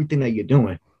post everything that you're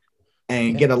doing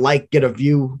and yeah. get a like, get a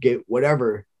view, get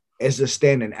whatever. It's just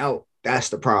standing out. That's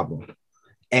the problem.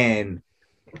 And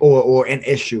or an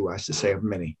issue, I should say, of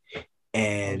many. Oh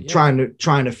And yeah.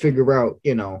 trying to figure out,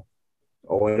 or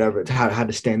whatever, how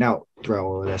to stand out throughout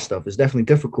all of that stuff is definitely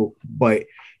difficult. But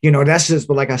that's just,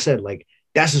 but like I said, like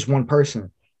that's just one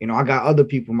person. I got other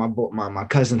people. My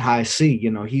cousin High C.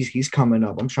 He's coming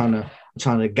up. I'm trying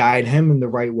to guide him in the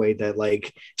right way, that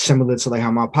like similar to like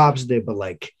how my pops did, but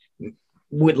like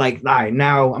with like, all right,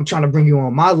 now I'm trying to bring you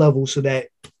on my level so that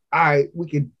all right, we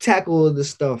can tackle all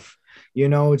this stuff.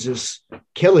 Just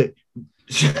kill it,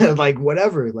 like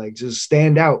whatever, like just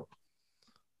stand out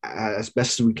as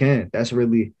best as we can. That's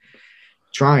really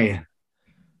trying.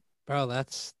 Bro,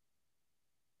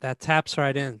 that taps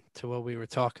right in to what we were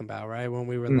talking about, right? When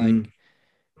we were like, Mm,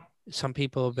 some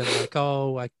people have been like,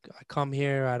 oh, I come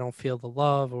here, I don't feel the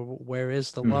love, or where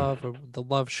is the mm, love, or the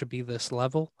love should be this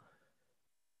level.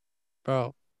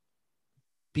 Bro,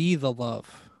 be the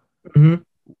love. mm-hmm.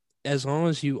 As long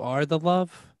as you are the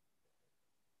love,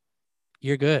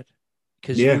 you're good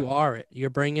because Yeah. you are it. You're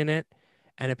bringing it.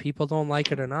 And if people don't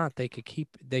like it or not, they could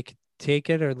take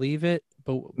it or leave it.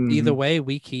 But either Mm-hmm. way,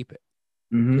 we keep it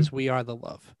Mm-hmm. because we are the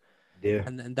love. Yeah.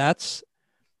 And then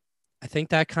I think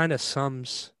that kind of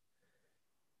sums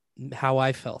how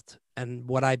I felt and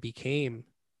what I became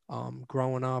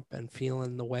growing up and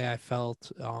feeling the way I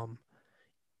felt.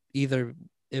 Either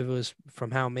it was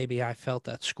from how maybe I felt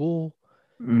at school,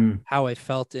 Mm, how I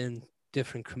felt in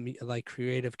different like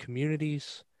creative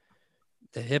communities,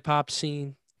 the hip hop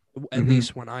scene. At mm-hmm.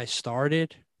 least when I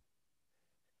started,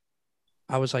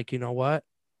 I was like, you know what?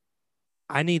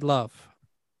 I need love.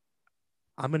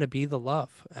 I'm gonna be the love.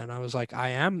 And I was like, I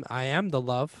am the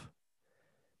love.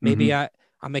 Maybe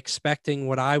Mm-hmm. I'm expecting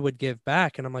what I would give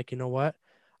back. And I'm like, you know what?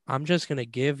 I'm just gonna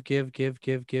give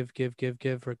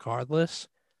regardless.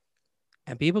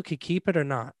 And people could keep it or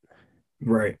not.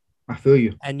 Right. I feel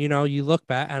you. And you look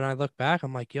back, and I look back,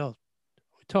 I'm like, yo,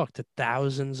 we talked to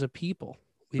thousands of people.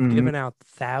 We've Mm-hmm. given out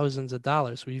thousands of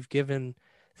dollars. We've given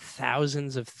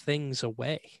thousands of things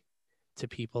away to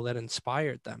people that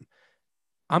inspired them.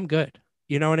 I'm good.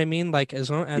 You know what I mean? Like Yeah. as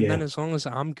long as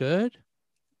I'm good,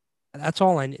 that's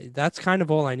all I need. That's kind of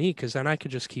all I need because then I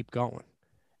could just keep going.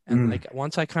 And Mm. like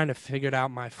once I kind of figured out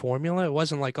my formula, it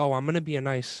wasn't like, oh, I'm gonna be a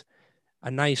nice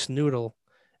noodle,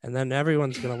 and then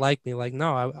everyone's gonna like me. Like,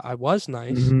 no, I was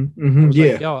nice. Mm-hmm. I Mm-hmm. was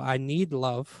like, Yeah. yo, I need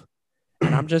love,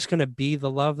 and I'm just gonna be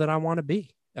the love that I want to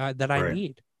be, that I Right.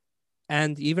 need.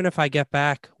 And even if I get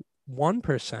back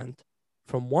 1%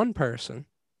 from one person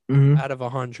Mm-hmm. out of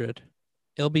 100,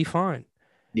 it'll be fine.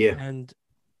 Yeah. And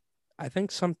I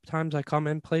think sometimes I come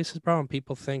in places, bro, and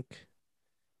people think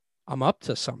I'm up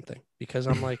to something because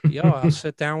I'm like, yo, I'll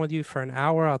sit down with you for an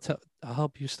hour. I'll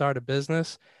help you start a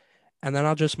business, and then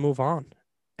I'll just move on.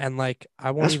 And like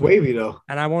That's wavy though.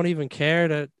 I won't even care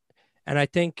to. And I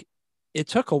think it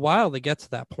took a while to get to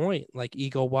that point, like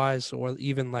ego wise, or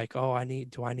even like, oh,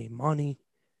 do I need money?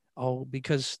 Oh,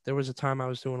 because there was a time I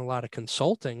was doing a lot of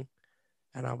consulting,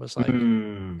 and I was like,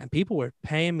 Mm. and people were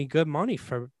paying me good money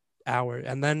for hours.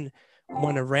 And then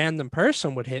when a random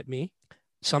person would hit me,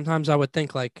 sometimes I would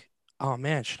think like, oh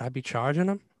man, should I be charging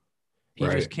him? He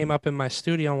just Right. came up in my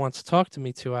studio and wants to talk to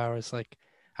me 2 hours. Like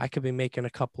I could be making a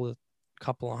couple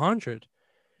of hundred.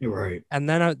 You're right. And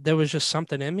then there was just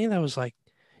something in me that was like,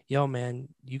 yo, man,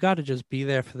 you got to just be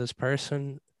there for this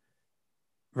person,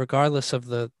 regardless of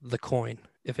the coin.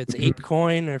 If it's Mhm. ape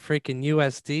coin or freaking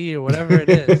USD or whatever it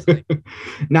is, like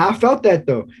Now I felt that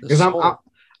though, the because soul.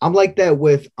 I'm like that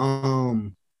with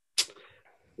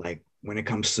like when it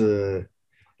comes to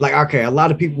like okay, a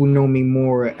lot of people know me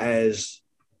more as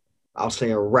I'll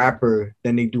say a rapper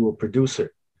than they do a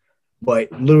producer.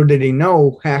 But little did they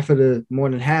know, more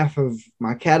than half of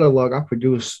my catalog, I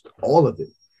produced all of it.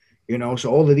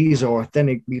 So all of these are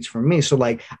authentic beats from me. So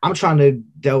like I'm trying to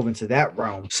delve into that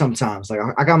realm sometimes. Like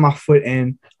I got my foot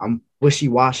in, I'm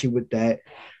wishy-washy with that.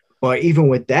 But even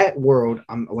with that world,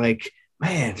 I'm like,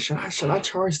 man, should I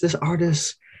charge this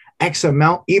artist X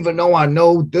amount, even though I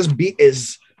know this beat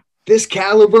is this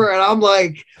caliber? And I'm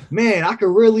like, man, I could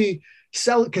really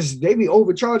sell it because they be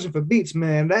overcharging for beats,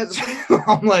 man. That's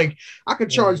I'm like, I could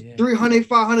Yeah, charge yeah. 300,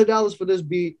 $500 for this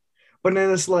beat, but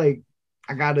then it's like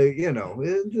I gotta,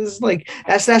 it's like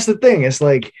that's the thing. It's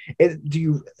like I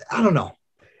don't know.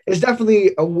 It's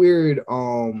definitely a weird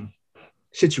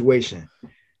situation,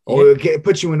 Yeah. or it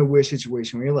puts you in a weird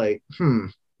situation where you're like,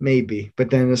 maybe. But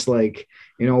then it's like,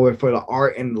 for the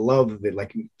art and the love of it,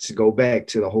 like to go back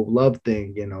to the whole love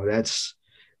thing,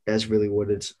 that's really what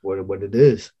it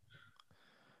is,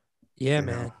 Yeah, you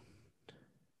know. man.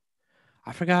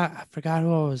 I forgot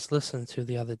who I was listening to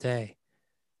the other day,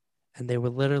 and they were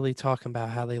literally talking about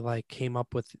how they like came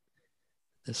up with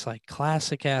this like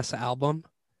classic ass album,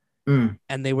 Mm,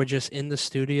 and they were just in the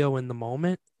studio in the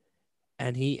moment,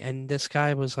 and this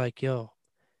guy was like, yo,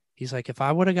 he's like, if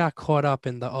I would have got caught up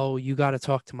in the, oh, you got to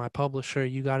talk to my publisher,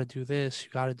 you got to do this, you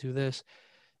got to do this,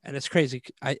 and it's crazy.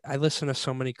 I listen to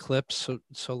so many clips,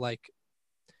 so like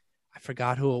I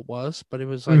forgot who it was, but it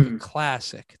was like a mm,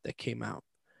 classic that came out,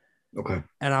 okay.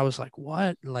 and I was like,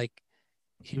 what? Like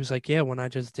he was like, yeah, when I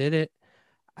just did it,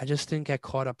 I just didn't get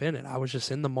caught up in it. I was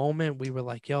just in the moment. We were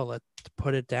like, yo, let's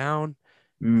put it down,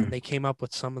 and Mm. they came up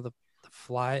with some of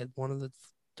one of the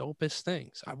dopest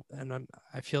things.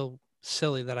 I feel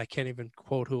silly that I can't even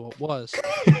quote who it was,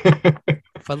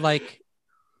 but like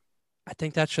I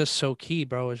think that's just so key,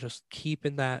 bro. Is just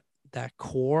keeping that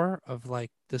core of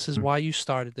like this is why you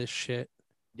started this shit,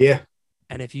 Yeah.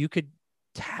 and if you could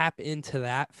tap into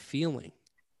that feeling,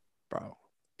 bro,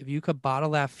 if you could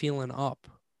bottle that feeling up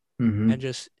Hmm. and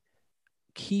just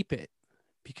keep it,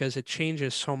 because it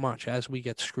changes so much as we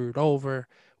get screwed over.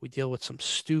 We deal with some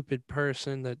stupid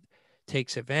person that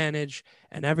takes advantage,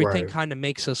 and everything Right. kind of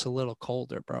makes us a little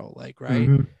colder, bro. Like, right?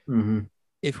 Hmm. Hmm.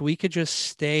 If we could just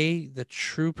stay the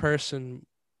true person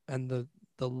and the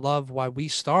love why we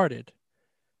started,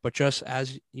 but just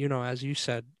as as you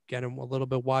said, getting a little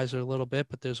bit wiser a little bit,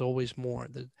 but there's always more.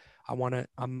 That I want to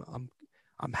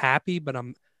I'm happy, but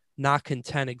I'm not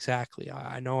content exactly.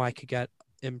 I know I could get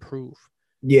improve.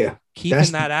 Yeah. Keeping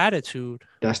That's that attitude,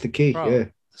 that's the key. bro, Yeah.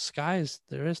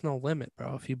 there is no limit,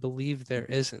 bro. If you believe there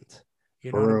isn't.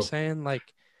 You know what For I'm real. saying? Like,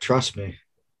 Trust me.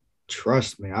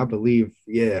 Trust me, I believe,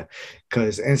 yeah.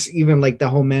 Cause it's even like the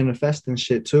whole manifesting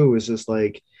shit too. Is just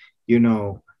like,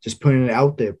 just putting it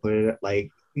out there, put it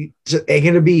like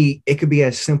it could be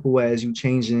as simple as you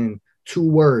changing two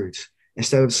words.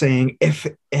 Instead of saying if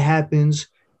it happens,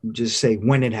 you just say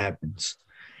when it happens.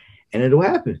 And it'll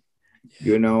happen,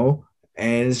 yeah, you know?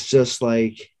 And it's just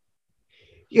like,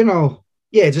 you know,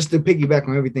 yeah, just to piggyback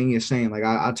on everything you're saying, like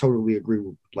I totally agree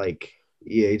with, like,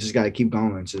 yeah, you just gotta keep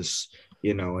going, just,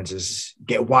 and just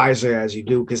get wiser as you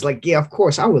do. Cause like, yeah, of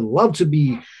course, I would love to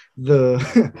be the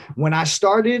when I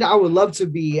started, I would love to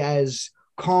be as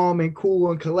calm and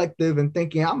cool and collective and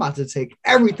thinking I'm about to take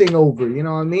everything over. You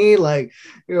know what I mean? Like,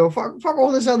 fuck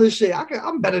all this other shit.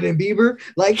 I'm better than Bieber.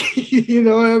 Like, you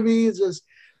know what I mean? It's just,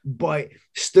 but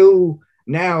still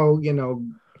now, you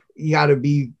gotta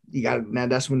now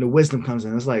that's when the wisdom comes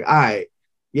in. It's like, all right,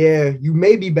 yeah, you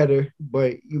may be better,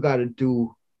 but you gotta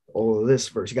do all of this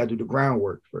first. You gotta do the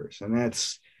groundwork first. And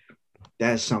that's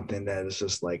something that is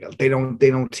just like they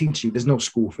don't teach you. There's no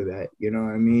school for that. You know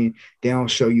what I mean? They don't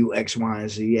show you X, Y, and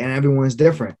Z, and everyone's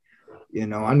different. I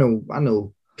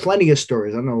know plenty of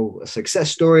stories. I know a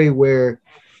success story where,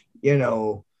 you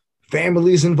know,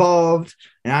 families involved.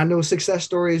 And I know success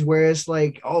stories where it's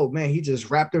like, oh man, he just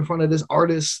rapped in front of this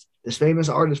famous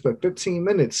artist for 15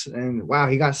 minutes. And wow,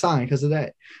 he got signed because of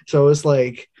that. So it's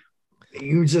like,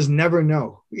 you just never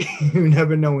know. You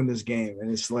never know in this game.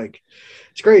 And it's like,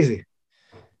 it's crazy.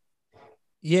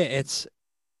 Yeah,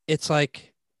 it's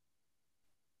like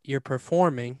you're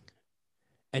performing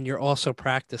and you're also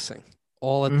practicing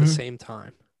all at the Mm-hmm. same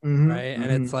time, Mm-hmm. right? And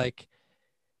Mm-hmm. it's like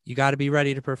you got to be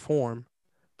ready to perform,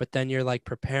 but then you're like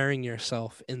preparing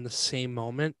yourself in the same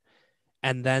moment.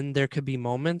 And then there could be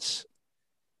moments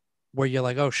where you're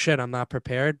like, oh shit, I'm not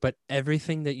prepared. But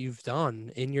everything that you've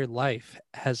done in your life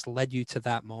has led you to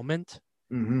that moment.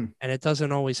 Mm-hmm. And it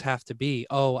doesn't always have to be,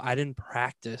 oh, I didn't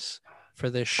practice for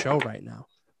this show right now.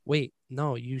 Wait,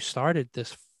 no, you started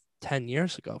this 10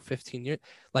 years ago, 15 years.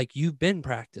 Like you've been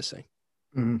practicing.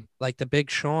 Mm-hmm. Like the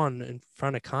Big Sean in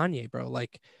front of Kanye, bro.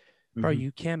 Like, bro, Mm-hmm.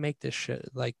 you can't make this shit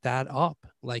like that up.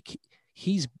 Like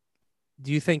he's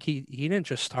do you think he didn't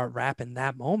just start rapping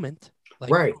that moment?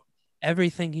 Like Right.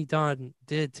 everything he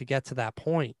did to get to that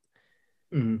point,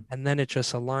 Mm-hmm. and then it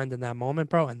just aligned in that moment,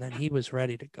 bro. And then he was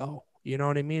ready to go. You know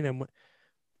what I mean? And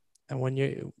when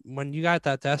you got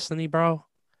that destiny, bro,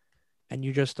 and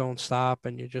you just don't stop,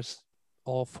 and you're just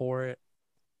all for it,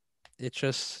 it's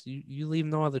just you leave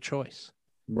no other choice.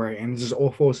 Right. And it just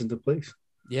all falls into place.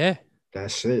 Yeah,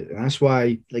 That's it. And that's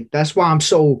why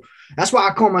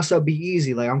I call myself be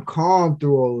easy. Like I'm calm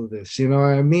through all of this. You know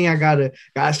what I mean? I gotta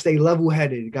stay level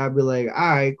headed. Gotta be like, all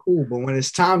right, cool. But when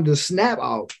it's time to snap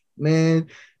out, man,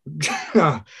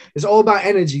 it's all about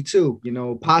energy too.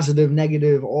 Positive,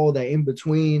 negative, all that in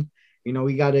between. You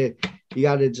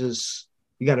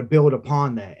gotta build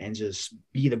upon that and just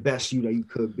be the best you that you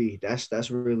could be. That's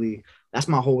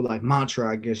my whole like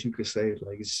mantra, I guess you could say.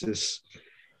 Like it's just,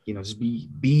 just be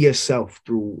yourself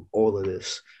through all of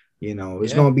this.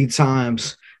 There's yeah, gonna be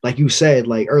times, like you said,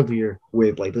 like earlier,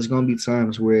 with like there's gonna be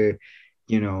times where,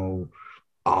 you know,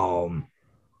 um,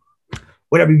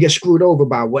 whatever, you get screwed over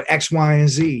by what X, Y, and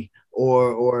Z,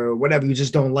 or whatever. You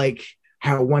just don't like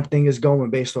how one thing is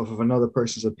going based off of another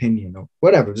person's opinion or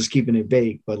whatever. Just keeping it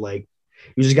vague, but like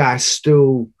you just gotta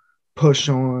still push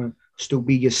on, still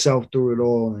be yourself through it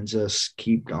all, and just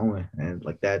keep going. And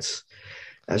like that's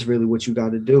really what you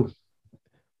got to do.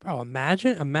 bro.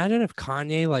 Imagine if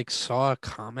Kanye like saw a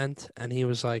comment and he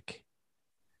was like,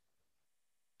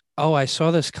 "Oh, I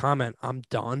saw this comment. I'm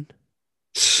done."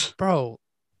 Bro,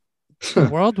 the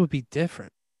world would be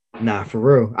different. Nah, for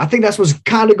real. I think that's what's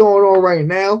kind of going on right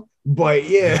now. But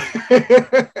yeah,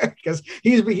 because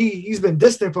he's been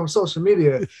distant from social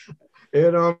media.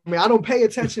 I mean, I don't pay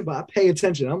attention, but I pay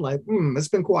attention. I'm like, it's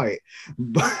been quiet.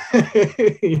 But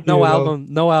No album,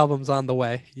 no albums on the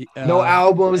way. no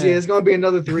albums. Yeah, Yeah, it's gonna be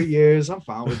another 3 years. I'm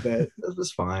fine with that.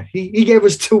 That's fine. He gave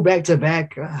us two back to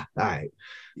back. All right,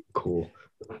 cool.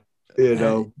 But I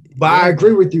yeah, agree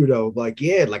man. with you though. Like,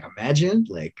 yeah, like imagine,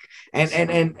 like, and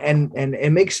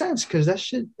it makes sense because that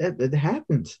shit that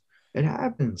happens. It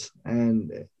happens,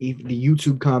 and even the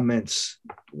YouTube comments,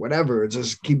 whatever,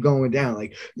 just keep going down.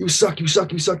 Like, you suck, you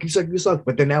suck, you suck, you suck, you suck.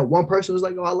 But then that one person was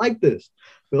like, "Oh, I like this."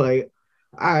 Be like,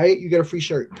 all right, you get a free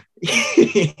shirt.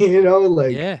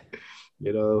 Like, Yeah.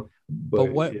 But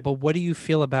but yeah. what do you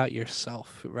feel about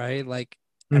yourself, right? Like,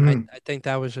 and I, Mm-hmm, I think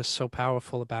that was just so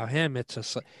powerful about him. It's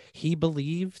just like he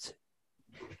believed,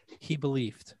 he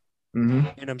believed mm-hmm.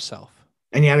 in himself.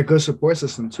 And he had a good support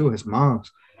system too.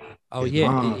 Oh His yeah,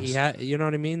 he mom's had, you know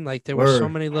what I mean? Like there were so word.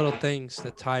 many little things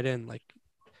that tied in, like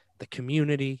the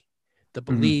community, the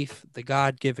Mm-hmm. belief, the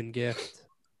God-given gift,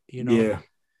 you know, Yeah.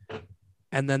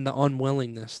 and then the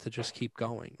unwillingness to just keep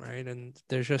going, right? And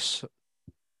there's just you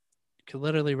could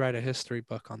literally write a history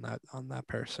book on that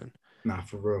person. Nah,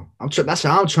 for real. That's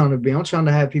how I'm trying to be. I'm trying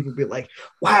to have people be like,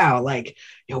 wow, like,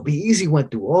 yo, Be Easy went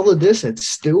through all of this and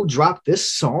still dropped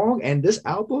this song and this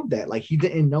album that like he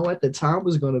didn't know at the time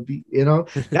was gonna be,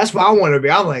 That's what I want to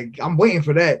be. I'm like, I'm waiting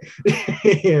for that.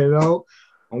 you know.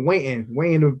 I'm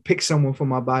waiting to pick someone for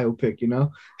my biopic.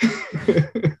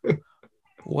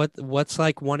 What's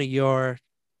like one of your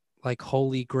like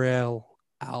holy grail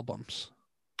albums?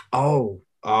 Oh,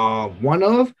 one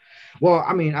of, well,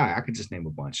 I mean, I could just name a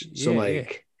bunch. So Yeah, yeah.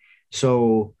 like,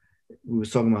 so we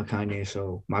was talking about Kanye.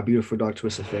 So My Beautiful Dark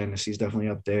Twisted Fantasy is definitely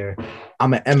up there.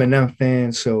 I'm an Eminem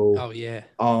fan, so Oh yeah.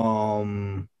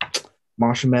 um,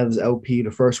 Marshall Mathers LP,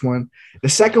 the first one. The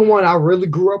second one I really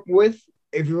grew up with,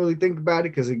 if you really think about it,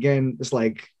 because again, it's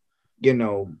like,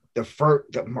 the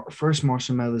first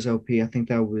Marshall Mathers LP, I think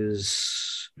that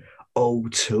was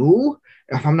 '02,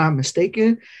 if I'm not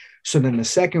mistaken. So then the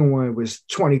second one was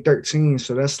 2013.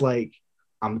 So that's like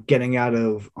I'm getting out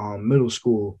of middle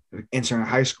school, entering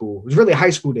high school. It was really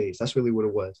high school days. That's really what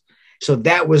it was. So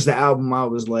that was the album I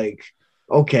was like,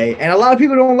 okay. And a lot of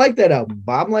people don't like that album,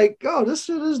 but I'm like, oh, this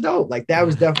shit is dope. Like that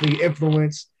was definitely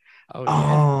influenced. Oh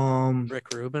yeah. Um,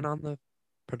 Rick Rubin on the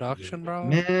production, bro.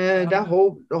 man, On it.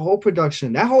 the whole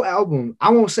production, that whole album,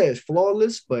 I won't say it's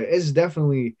flawless, but it's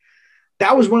definitely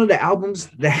that was one of the albums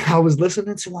that I was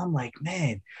listening to. I'm like,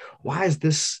 man, why is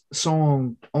this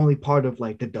song only part of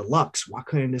like the deluxe? Why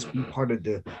couldn't this be part of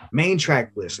the main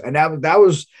track list? And that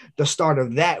was the start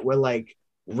of that. Where like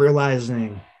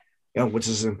realizing, which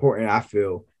is important. I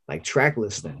feel like track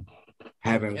listing, Oh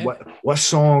having yeah. what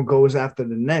song goes after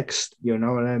the next. You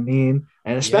know what I mean?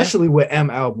 And Yeah. especially with M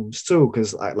albums too,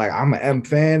 because like I'm an M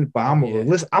fan, but Oh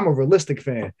yeah. I'm a realistic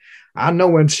fan. I know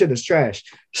when shit is trash.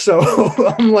 So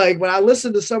I'm like, when I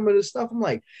listen to some of this stuff, I'm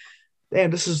like,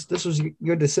 damn, this was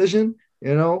your decision,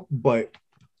 but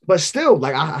still,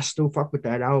 like I still fuck with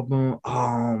that album.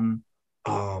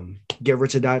 Get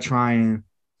Rich or Die Trying.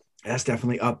 That's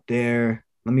definitely up there.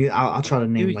 I'll try to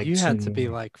You name like you two had to be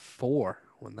more. like 4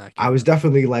 when that I came was out.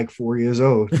 definitely like 4 years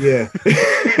old. Yeah.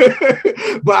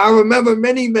 But I remember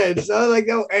many men. So I was like,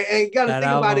 yo, and you gotta That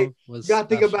think about it. album was You gotta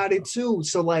think special, about it bro. too.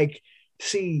 So like,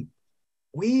 see,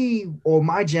 we or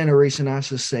my generation, I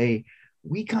should say,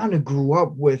 we kind of grew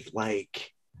up with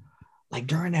like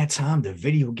during that time, the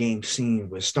video game scene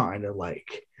was starting to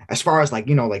like, as far as like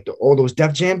like all those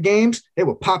Def Jam games, they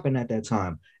were popping at that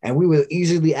time, and we were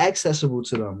easily accessible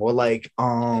to them. Or like,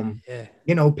 Yeah,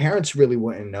 yeah. parents really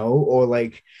wouldn't know, or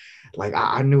like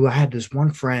I knew I had this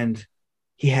one friend.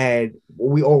 He had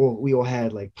we all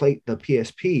had like played the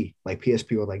PSP, like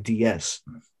PSP or like DS,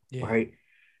 Yeah. right?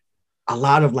 A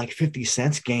lot of like 50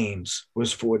 Cent's games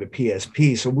was for the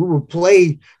PSP. So we would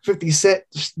play 50 Cent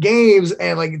games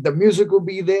and like the music would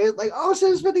be there, like, oh, it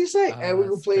says 50 Cent. And we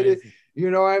would That's play it, crazy. you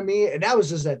know what I mean? And that was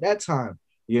just at that time,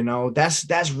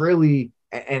 that's really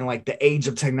and like the age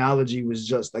of technology was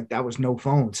just like that was no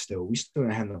phones still. We still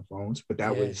didn't have no phones, but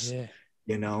that Yeah, was, yeah.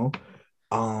 you know.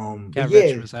 But Get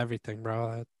Rich yeah, was everything,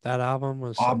 bro. That album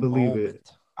was I a believe it.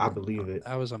 moment. I believe it.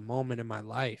 That was a moment in my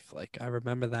life. Like I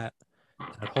remember that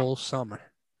whole summer.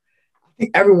 I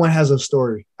think everyone has a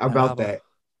story That about album. that.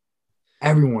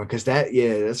 Everyone, because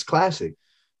that's classic.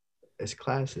 It's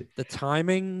classic. The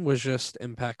timing was just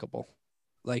impeccable.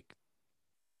 Like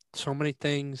so many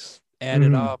things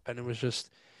added Mm-hmm. up, and it was just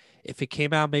if it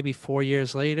came out maybe 4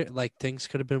 years later, like things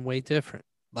could have been way different.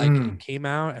 Like it Mm, came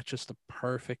out at just the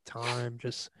perfect time,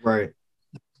 just right.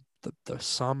 the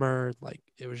summer. Like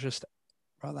it was just,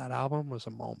 bro, that album was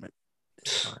a moment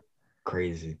in time.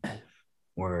 Crazy.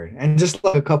 Word. And just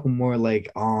like a couple more,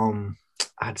 like,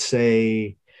 I'd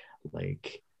say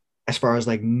like as far as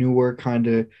like newer kind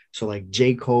of, so like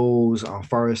J. Cole's on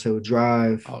Forest Hill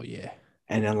Drive, Oh yeah,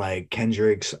 and then like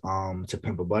Kendrick's To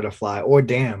Pimp a Butterfly, or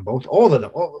damn, both all of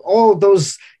them, all of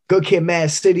those, Good Kid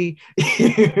Mad City,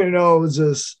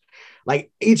 just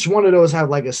like each one of those have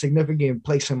like a significant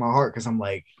place in my heart because I'm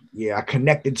like, yeah, I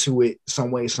connected to it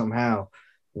some way, somehow,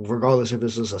 regardless if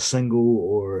this is a single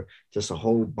or just a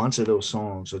whole bunch of those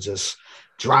songs, or just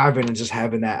driving and just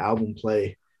having that album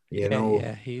play, you yeah, know,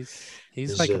 yeah. He's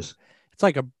it's like just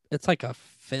it's like a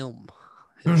film.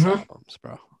 His mhm. albums,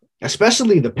 bro.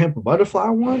 Especially the Pimp a Butterfly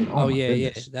one. Oh Oh my yeah, yeah.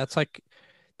 goodness.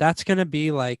 That's gonna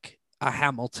be like a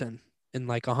Hamilton in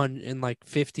like 100 in like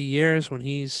 50 years when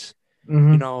he's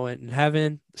Hmm. in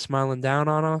heaven smiling down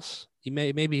on us.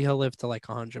 Maybe he'll live to like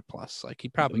 100 plus. Like he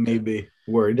probably could. Maybe.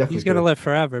 Word, He's definitely gonna could. live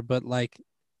forever, but like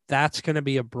that's gonna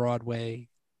be a Broadway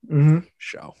Hmm.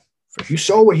 show for You sure.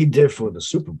 saw what he did for the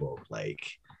Super Bowl. Like,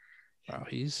 Bro,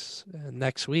 he's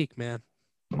next week, man.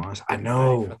 I Getting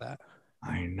ready for know. that.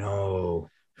 I know.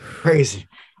 Crazy.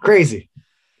 Crazy.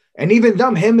 And even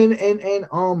them, him and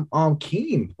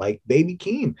Keem, like Baby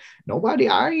Keem. Nobody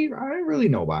I didn't really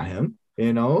know about him,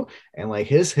 you know? And like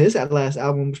his last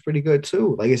album was pretty good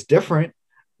too. Like it's different,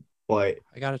 but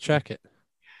I gotta check it.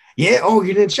 yeah, oh,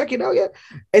 you didn't check it out yet?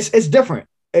 It's different.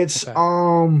 It's Okay.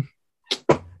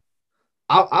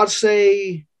 I'll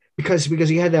say because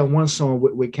he had that one song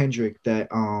with Kendrick that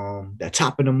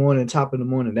top in the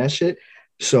morning, that shit.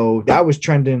 So that was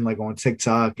trending like on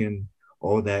TikTok and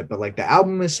all that. But like the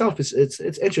album itself is it's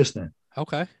interesting.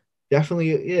 Okay.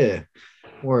 Definitely, yeah.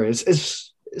 Or it's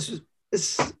it's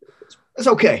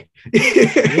okay.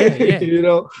 Yeah, yeah. You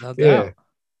know, No yeah. doubt.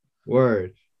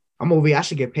 Word. I'm over here. I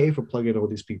should get paid for plugging all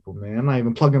these people, man. I'm not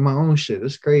even plugging my own shit.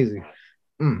 It's crazy.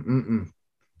 Mm.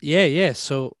 Yeah, yeah.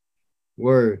 So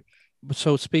Word.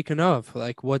 so speaking of,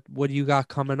 like what do you got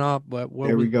coming up? There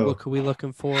we What go. could we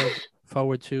looking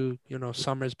forward to? You know,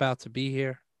 summer's about to be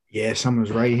here. Yeah,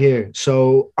 summer's right here.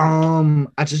 So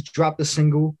I just dropped a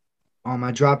single.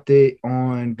 I dropped it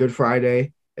on Good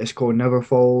Friday. It's called Never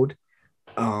Fold.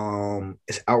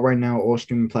 It's out right now, all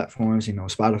streaming platforms, you know,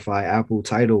 Spotify, Apple,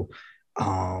 Tidal.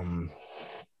 Um,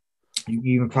 you can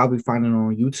even probably find it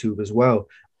on YouTube as well.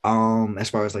 As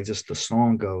far as like just the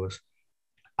song goes.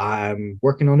 I'm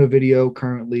working on a video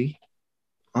currently.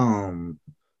 Um,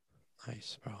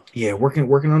 Nice, bro. yeah,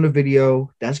 working on the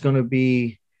video. That's gonna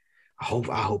be I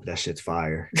hope that shit's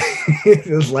fire.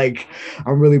 It's like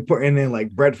I'm really putting in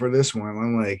like bread for this one.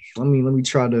 I'm like, let me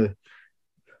try to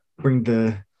bring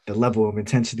the level of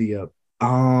intensity up.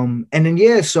 And then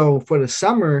yeah, so for the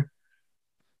summer,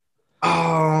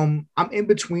 I'm in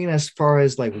between as far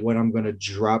as like what I'm gonna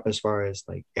drop, as far as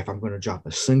like if I'm gonna drop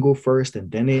a single first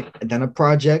and then a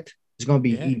project. It's gonna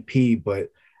be Yeah, EP, but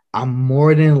I'm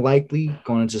more than likely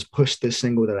gonna just push this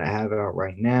single that I have out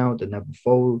right now, the Never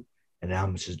Fold, and then I'm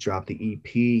gonna just drop the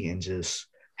EP and just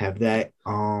have that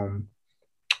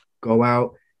go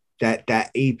out. That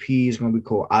EP is gonna be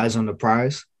called Eyes on the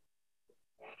Prize.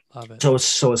 love it. So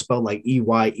it's spelled like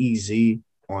EYEZ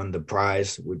on the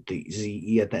prize with the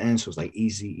ZE at the end. So it's like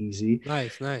easy, easy.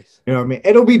 Nice, nice. You know what I mean?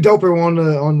 It'll be doper on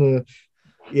the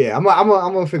yeah. I'm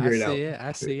gonna I figure it out. see it.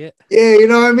 I see it. Yeah, you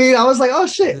know what I mean. I was like, oh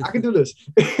shit, I can do this.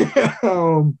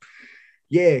 um,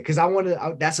 yeah, because I want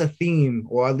to. That's a theme,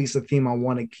 or at least a theme I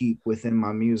want to keep within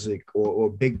my music or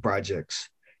big projects.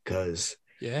 Because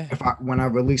Yeah. if I when I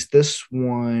release this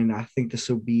one, I think this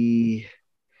will be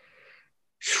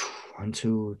one,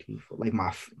 two, three, four, like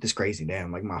this crazy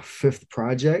damn, like my fifth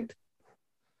project,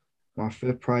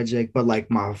 but like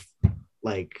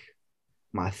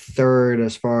my third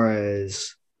as far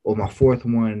as or my fourth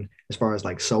one as far as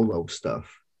like solo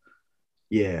stuff.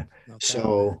 Yeah. No doubt, man.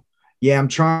 So yeah, I'm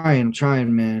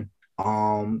trying, man.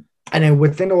 And then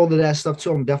within all of that stuff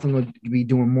too, I'm definitely going to be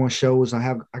doing more shows.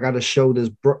 I got a show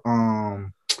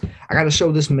I got a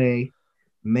show this May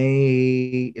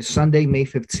it's Sunday, May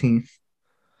 15th.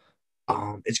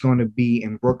 It's going to be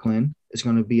in Brooklyn. It's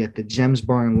going to be at the Gems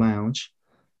Bar and Lounge.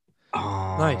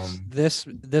 Nice. Um,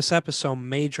 This episode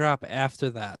may drop after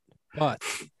that, but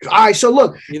all right, so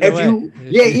look, either if way. you,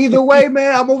 yeah, either way,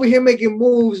 man, I'm over here making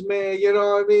moves, man. You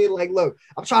know what I mean? Like, look,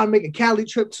 I'm trying to make a Cali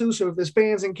trip too. So if there's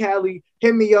fans in Cali,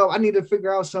 hit me up. I need to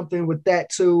figure out something with that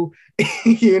too.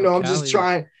 You Oh, know, I'm just Cali,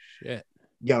 trying. shit.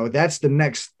 Yo, that's the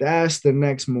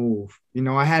next move. You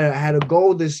know, I had a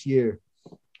goal this year.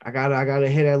 I gotta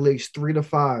hit at least three to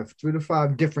five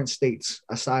different states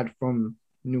aside from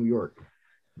New York.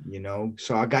 You know,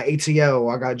 so I got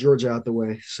ATL, I got Georgia out the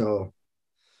way. So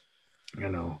you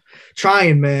know,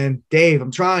 trying, man. Dave,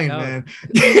 I'm trying, Yo, man.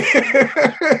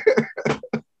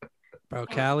 bro,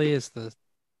 Cali is the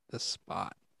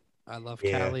spot. I love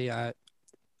Yeah. Cali.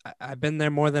 I've been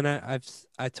there more than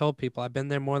I told people I've been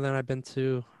there more than I've been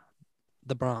to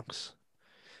the Bronx.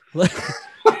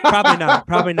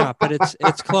 Probably not, but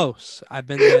it's close. I've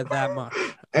been there that much.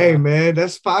 Hey, man,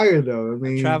 that's fire, though. I I've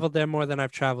mean, traveled there more than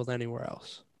I've traveled anywhere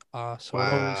else. So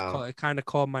wow. it kind of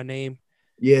called my name.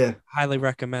 Yeah, Highly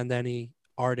recommend any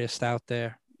artist out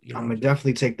there. You I'm know, gonna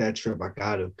definitely take that trip. I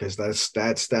got to because that's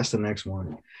the next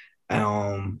one.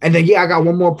 And then yeah, I got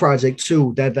one more project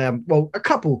too. That well, a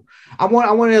couple. I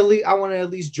want to at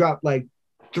least drop like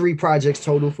three projects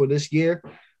total for this year.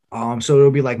 So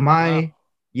it'll be like wow, my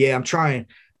yeah. I'm trying.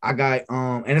 I got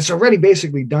and it's already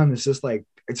basically done. It's just like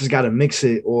I just got to mix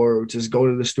it or just go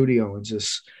to the studio and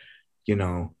just you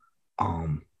know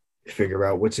um figure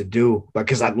out what to do.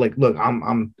 Because I like look,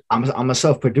 I'm a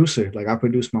self producer. Like I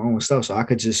produce my own stuff, so I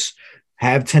could just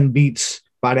have 10 beats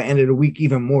by the end of the week,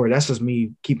 even more. That's just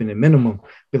me keeping it minimum.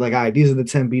 Be like, all right, these are the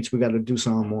 10 beats we got to do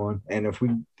something on. And if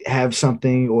we have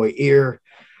something or ear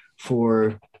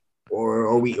for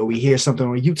or we hear something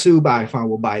on YouTube. I fine,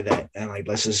 we'll buy that and like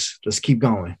let's keep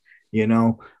going, you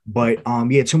know. But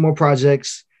yeah, two more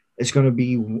projects. It's gonna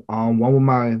be one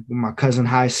with my cousin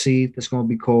High C. That's gonna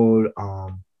be called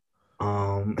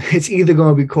it's either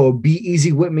gonna be called Be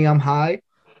Easy With Me, I'm High,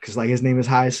 because like his name is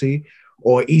High C,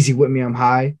 or Easy With Me, I'm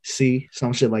High C,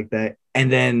 some shit like that.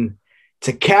 And then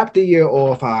to cap the year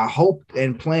off, I hope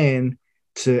and plan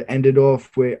to end it off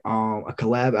with a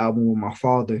collab album with my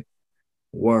father.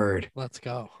 Word. Let's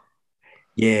go.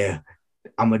 Yeah,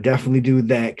 I'm gonna definitely do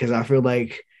that because I feel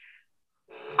like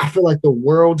the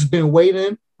world's been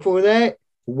waiting for that.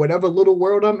 Whatever little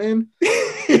world I'm in,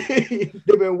 they've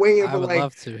been waiting I for would like,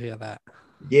 love to hear that.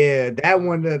 yeah, that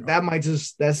one that might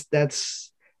just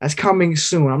that's coming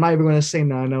soon. I'm not even gonna say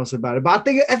nothing else about it, but I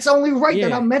think it's only right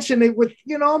that I Yeah. mention it with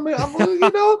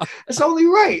it's only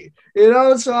right, you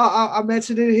know. So I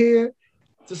mentioned it here,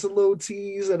 just a little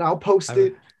tease, and I'll post I,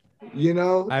 it, you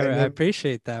know, I and then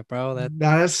appreciate that, bro. That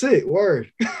now that's it.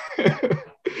 Word. no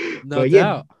But yeah,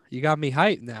 doubt. You got me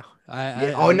hyped now.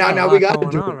 yeah. I Oh, we got a now we lot gotta going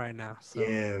do on it. right now. So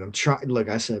Yeah, I'm trying. Look,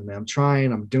 I said, man, I'm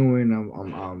trying. I'm doing.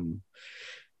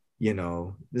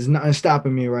 There's nothing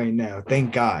stopping me right now.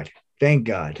 Thank God. Thank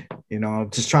God. I'm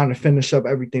just trying to finish up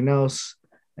everything else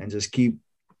and just keep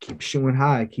shooting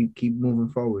high. Keep moving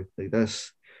forward. Like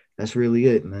that's really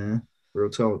it, man. Real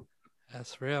talk.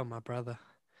 that's real, my brother.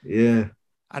 Yeah.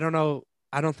 I don't know.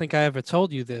 I don't think I ever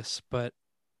told you this, but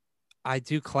I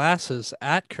do classes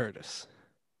at Curtis,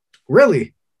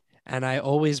 Really. and I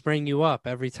always bring you up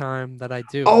every time that I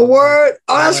do. Oh, word.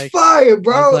 Oh, I'm that's like, fire, I was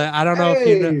bro. like, I don't know if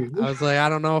you know. Hey. I was like, I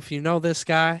don't know if you know this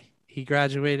guy. He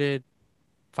graduated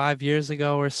 5 years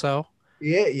ago or so.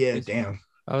 Yeah. Yeah. He's- Damn.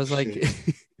 I was like, Shit.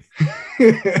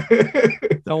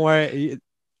 don't worry.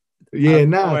 Yeah. Don't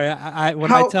Nah. worry.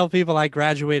 When I How? tell people I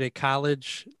graduated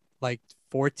college like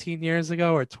 14 years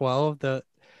ago or 12,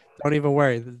 don't even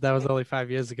worry. That was only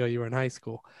 5 years ago. You were in high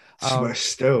school. But Um,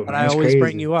 still, but man, I it's always bring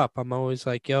crazy. you up. I'm always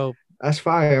like, yo, That's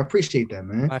fire. I appreciate that,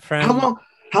 man. my How friend. long?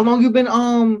 How long you been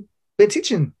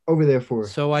teaching over there for?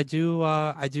 So I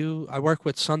work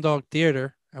with Sundog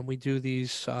Theater, and we do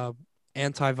these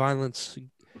anti-violence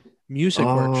music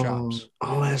Oh, workshops.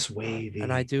 oh, that's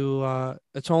And I wavy. do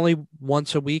it's only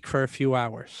once a week for a few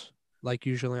hours, like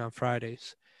usually on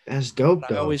Fridays. That's dope,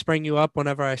 But I though. always bring you up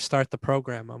whenever I start the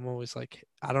program. I'm always like,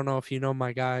 I don't know if you know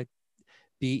my guy,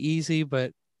 Be Easy,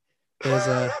 but there's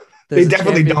a They there's a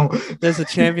definitely champion don't. there's a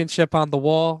championship on the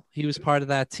wall. He was part of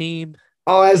that team.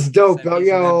 Oh, that's He dope, said though. he's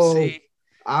an Yo, MC.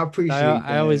 I I appreciate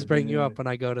I always that, bring you up man. when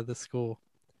I go to the school.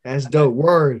 That's And then dope.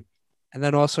 Word. and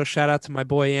then also shout out to my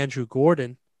boy Andrew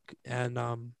Gordon, and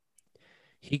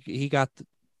he got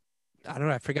I don't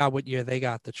know, I forgot what year they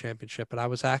got the championship, but I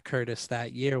was at Curtis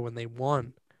that year when they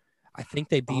won. I think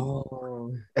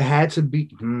Oh, it had to be.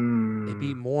 they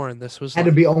beat more, and this was Had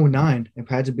to like be '09. It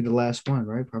had to be the last one,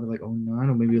 right? Probably like '09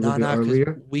 or maybe a little no, bit no, because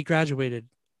earlier. we graduated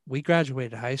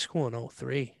high school in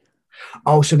 '03.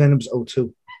 Oh, so then it was '02.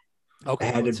 It Okay,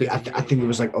 had oh to be. two, I yeah, think it yeah.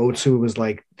 was like '02. It was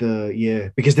like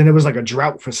because then it was like a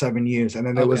drought for 7 years, and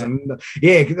then there was Okay, another.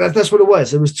 Yeah, that's what it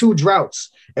was. It was two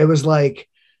droughts. It was like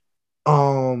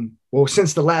well,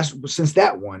 since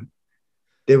that one,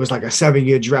 there was like a 7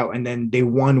 year drought, and then they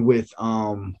won with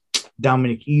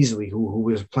Dominic Easley, who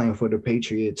was playing for the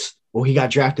Patriots. Well, he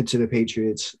got drafted to the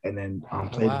Patriots, and then oh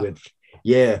played wow, with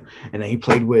yeah, and then he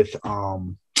played with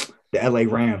the LA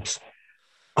Rams.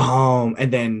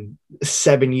 And then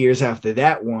 7 years after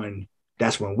that one,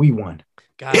 that's when we won.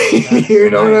 got it, You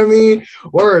know what I nice. mean?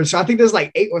 Word. So I think there's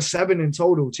like 8 or 7 in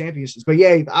total championships. But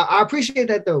yeah, I appreciate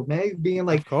that though, man. Being Of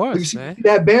like, you course, see man.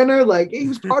 that banner, like he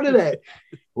was part of that.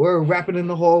 We're rapping in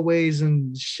the hallways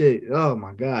and shit. Oh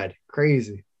my god,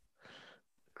 crazy,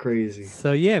 crazy.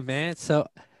 So yeah, man. So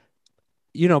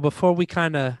before we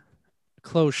kind of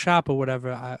close shop or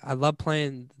whatever, I love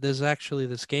playing. There's actually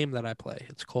this game that I play.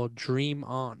 It's called Dream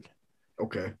On.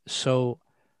 Okay, So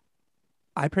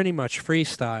I pretty much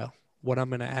freestyle what I'm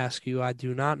gonna ask you. I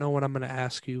do not know what I'm gonna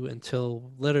ask you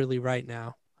until literally right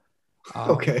now.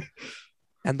 Um, okay,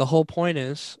 and the whole point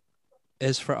is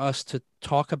for us to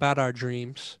talk about our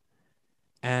dreams.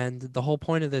 And the whole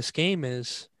point of this game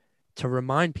is to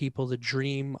remind people to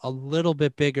dream a little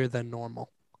bit bigger than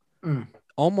normal. mm.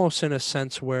 Almost in a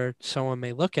sense where someone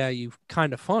may look at you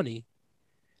kind of funny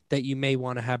that you may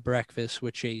want to have breakfast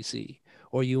with Jay-Z,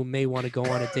 or you may want to go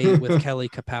on a date with Kelly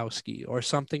Kapowski or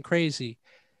something crazy.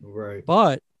 Right.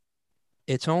 But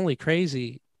it's only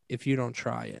crazy if you don't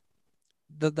try it.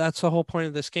 That's the whole point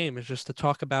of this game is just to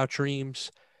talk about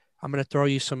dreams. I'm going to throw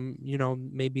you some,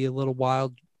 maybe a little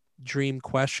wild dream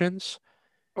questions.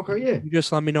 Okay, yeah. You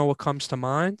just let me know what comes to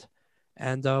mind,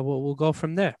 and we'll go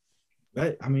from there.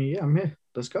 Right. I mean, yeah, I'm here.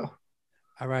 Let's go.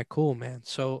 All right, cool, man.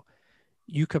 So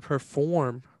you could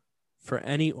perform for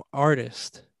any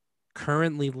artist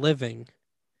currently living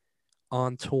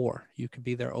on tour. You could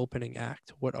be their opening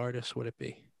act. What artist would it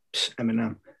be? Psh,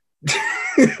 Eminem.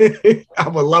 I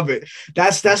would love it.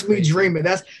 That's That's me crazy. dreaming.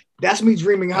 That's me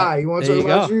dreaming high. You want There to talk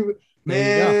you about go. dreaming?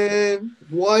 There you go. Man,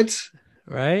 what?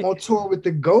 I'm Right? on tour with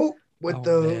the GOAT, with Oh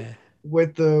the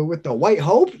man. White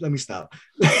Hope. Let me stop.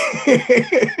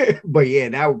 But yeah,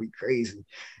 that would be crazy.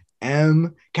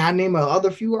 Can I name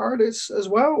other few artists as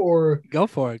well? Or Go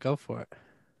for it. Go for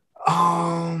it.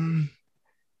 um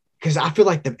because I feel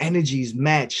like the energies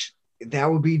match.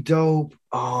 That would be dope.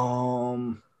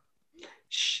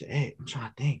 Shit, I'm trying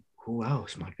to think. Who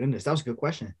else? My goodness, that was a good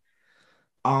question.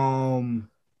 Um,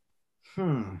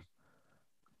 hmm,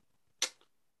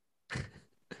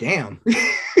 damn.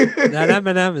 That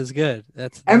Eminem is good.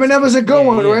 That's Eminem is a good yeah,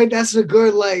 one, yeah. right? That's a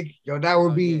good like, yo. That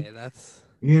would Oh be, yeah, that's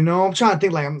I'm trying to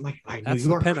think like I'm like that's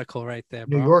the pinnacle right there,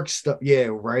 New bro. York stuff. Yeah,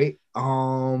 right.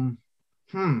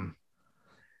 Hmm,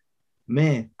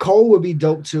 man, Cole would be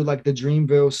dope too, like the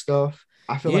Dreamville stuff.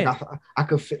 I feel like Yeah, I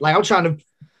could fit. Like I'm trying to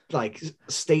like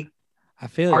state I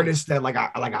feel you. artists that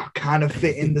I kind of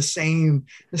fit in the same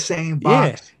Yeah.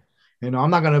 box. I'm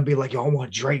not gonna be like, yo, I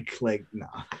want Drake. Like,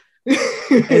 nah.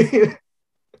 It's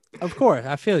of course,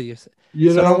 I feel you.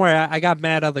 you So don't know, worry, I got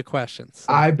mad other questions.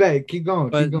 So, I bet. Keep going,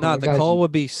 keep but going. no, I the got call you.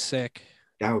 would be sick,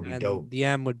 That would be and dope. the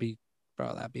M would be,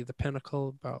 bro. That'd be the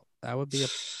pinnacle, bro. That would be a,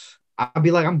 I'd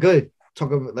be like, I'm good.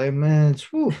 Talk about like, man,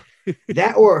 whew.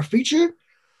 That or a feature,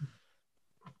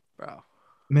 bro.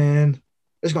 man.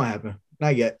 It's gonna happen.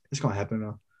 Not yet. It's gonna happen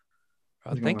though.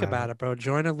 Bro, It's think gonna about happen. it, bro.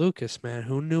 Joyner Lucas, man.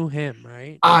 Who knew him,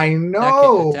 right? I A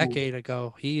know. decade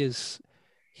ago. He's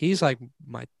like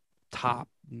my top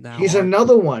now He's art,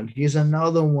 another one. He's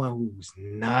another one who's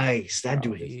nice. That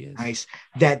bro. dude is He is. nice.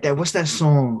 That what's that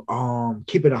song?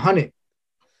 Keep it 100.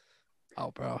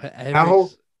 Oh, bro. That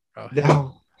whole Bro,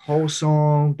 that whole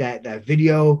song, that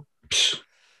video, psh, bro.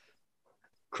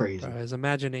 crazy. His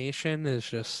imagination is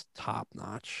just top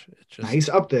notch. It's Now just he's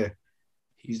up there.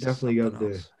 He's he's definitely something up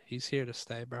there. else. He's here to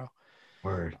stay, bro.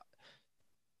 Word.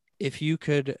 If you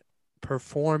could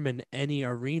perform in any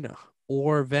arena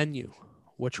or venue,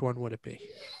 which one would it be?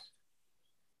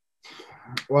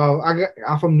 Well,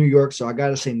 I'm from New York, so I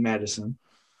gotta say Madison.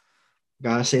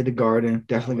 Gotta say the Garden. That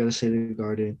Definitely would gotta say the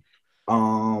Garden.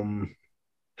 Um,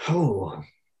 oh,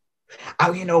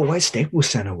 you know what? Staples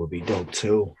Center would be dope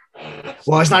too.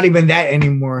 Well, it's not Staples. even that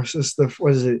anymore. It's just the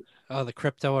what is it? Oh, the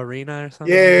crypto arena or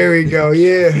something like There we go.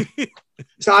 Yeah. that.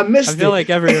 So I I missed feel it. like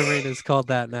every arena is called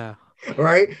that now.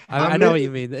 Right? I I know missed. what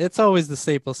you mean. It's always the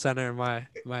Staples Center in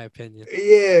my opinion.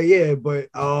 Yeah, yeah, but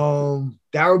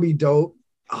that would be dope.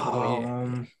 Oh yeah,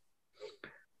 yeah.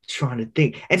 Trying to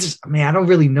think. It's just, man, I don't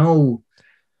really know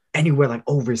anywhere like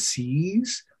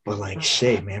overseas, but like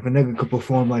shit, man, if a nigga could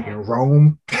perform like in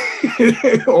Rome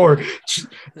or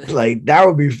like that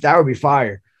would be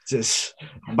fire. Just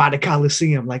by the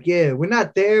Coliseum, like yeah, we're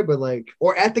not there, but like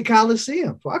or at the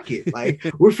Coliseum, fuck it, like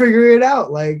we'll figure it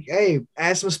out. Like, hey,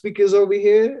 add some speakers over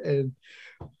here, and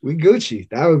we Gucci.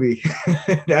 That would be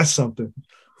that's something.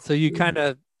 So you kind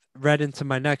of read into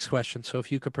my next question. So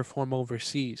if you could perform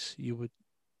overseas,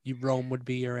 Rome would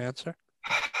be your answer.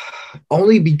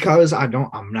 Only because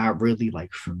I'm not really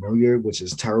like familiar, which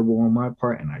is terrible on my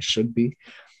part, and I should be.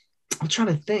 I'm trying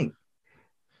to think.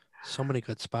 So many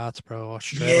good spots, bro.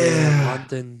 Australia, Yeah,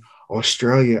 London.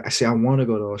 Australia. I say I want to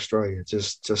go to Australia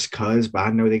just cause, but I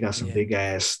know Yeah. they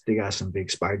got some big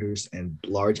spiders and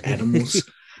large animals,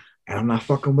 and I'm not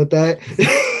fucking with that.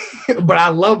 But I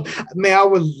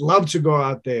would love to go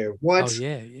out there. Oh What?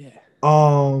 yeah, yeah.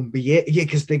 But yeah,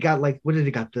 because they got like what did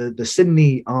they got the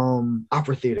Sydney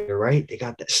Opera Theater, right? They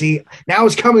got that. See, now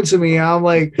it's coming to me. I'm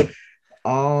like, That's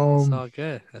um, all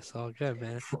good. That's all good,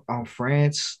 man.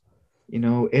 France,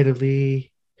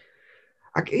 Italy.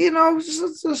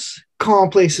 Just calm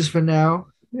places for now.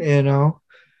 You know,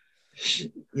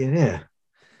 yeah.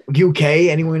 UK,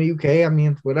 anyone in the UK. I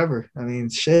mean, whatever. I mean,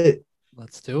 shit.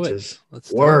 Let's do it. Just Let's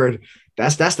do it. word.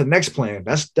 That's the next plan.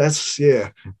 That's yeah.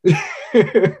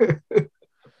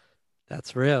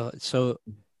 That's real. So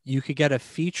you could get a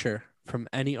feature from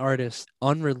any artist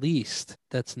unreleased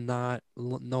that's no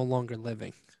longer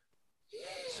living.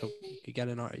 So you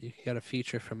could get a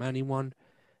feature from anyone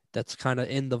that's kind of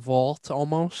in the vault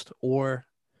almost, or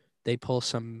they pull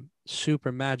some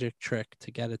super magic trick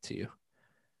to get it to you.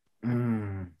 So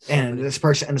And many, this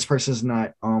person's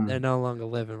not they're no longer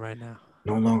living right now.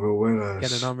 no longer with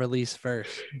Get an us. unreleased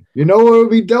verse. You know what would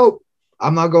be dope?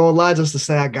 I'm not gonna lie, just to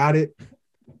say I got it.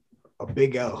 A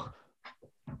big L.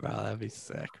 Bro, that'd be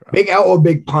sick, bro. Big L or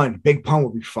Big Pun. Big Pun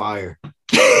would be fire.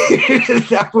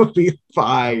 That would be That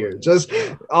fire. would, Just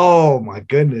oh my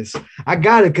goodness. I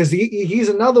got it because he's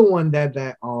another one that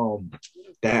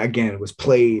again was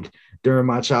played during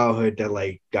my childhood that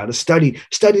like gotta study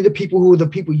the people who are the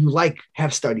people you like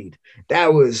have studied.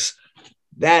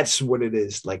 That's what it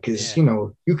is. Like because yeah.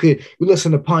 you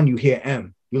listen to Pun, you hear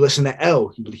M. You listen to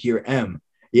L, you hear M,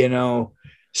 you know.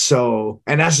 So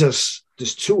and that's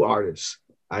just two artists,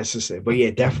 I should say. But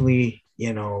yeah, definitely,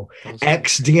 Those would be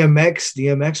X crazy.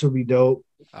 DMX would be dope.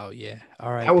 Oh yeah.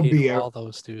 That would R.I.P. to be a all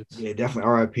those dudes. yeah,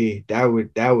 definitely RIP. That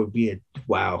would be a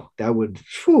wow. That would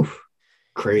whew, You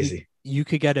crazy. you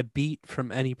could get a beat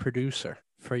from any producer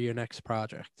for your next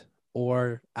project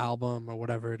or album or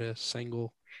whatever it is,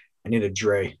 single. I need a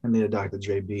Dre. I need a Dr.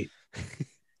 Dre beat.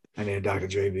 I need a Dr.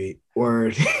 Dre beat.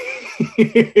 Word.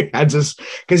 I just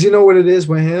because you know what it is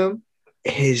with him,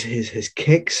 his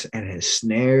kicks and his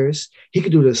snares. He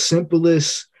could do the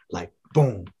simplest like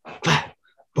boom, clap,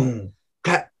 boom,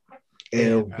 clap. Yeah,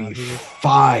 It'll bro. be He was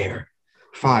fire,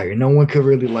 yeah. fire. No one could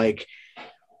really like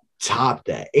top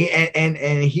that.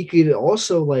 And he could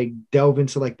also like delve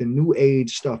into like the new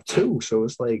age stuff too. So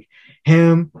it's like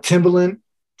him, Timberland.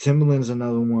 Timberland's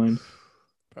another one.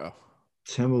 Bro.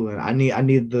 Timberland. I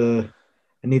need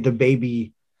the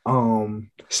baby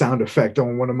sound effect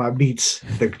on one of my beats.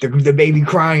 The baby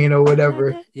crying or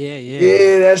whatever. Yeah, yeah, Yeah,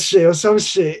 like that shit or some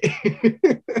shit.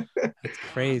 that's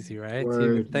crazy, right? To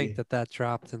even Word, think yeah. that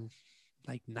dropped in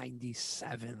like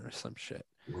 97 or some shit.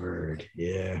 Word, Like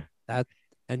yeah. that,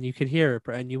 and you could hear it,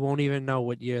 and you won't even know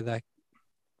what year that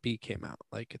beat came out.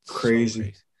 Like it's so Crazy.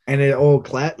 crazy. And it all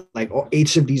like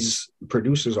each of these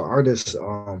producers or artists,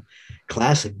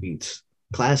 classic beats,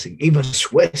 classic. Even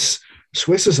Swiss,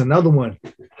 Swiss is another one.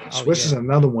 Oh Swiss is yeah,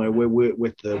 another one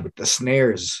with the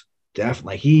snares.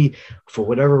 Definitely, he for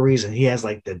whatever reason he has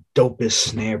like the dopest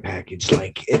snare package.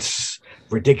 Like it's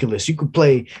ridiculous. You could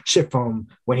play shit from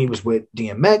when he was with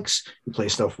DMX. You play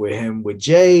stuff with him with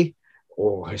Jay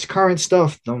or his current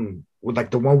stuff. Them with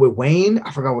like the one with Wayne.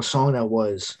 I forgot what song that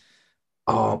was.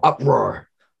 Uproar.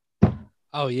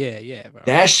 oh yeah, yeah, bro.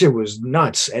 That shit was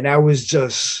nuts, and that was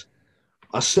just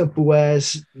a simple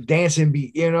ass dancing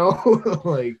beat.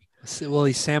 Like Well,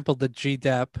 he sampled the G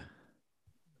Dep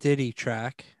Diddy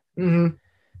track, mhm.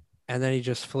 and then he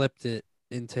just flipped it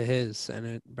into his, and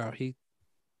it, bro.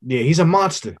 Yeah, he's a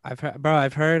monster.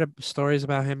 I've heard stories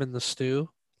about him in the stew.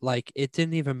 Like it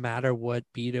didn't even matter what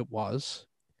beat it was.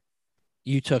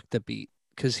 You took the beat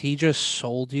because he just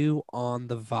sold you on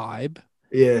the vibe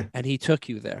Yeah. and he took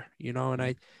you there, and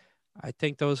I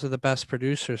think those are the best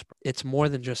producers. It's more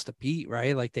than just a beat,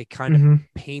 right? Like they kind of Hmm.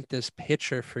 paint this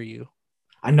picture for you.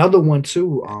 Another one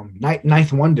too.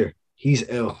 Ninth Wonder. He's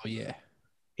Oh ill. yeah.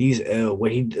 He's ill.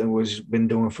 What he was been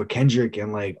doing for Kendrick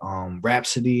and like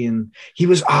Rhapsody, and he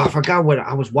was I forgot what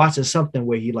I was watching something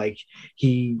where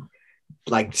he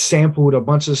sampled a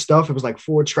bunch of stuff. It was like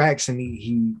 4 tracks, and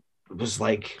he was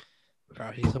like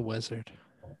Bro, he's a wizard.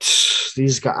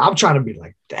 these guys. I'm trying to be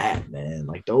like that, man.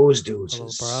 Like those dudes Little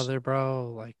is brother,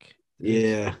 bro. Like it's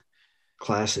yeah,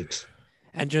 classics.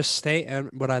 and just stay and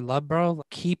what I love, bro, like,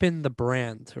 keeping the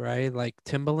brand, right? Like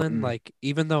Timbaland, Mm, like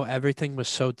even though everything was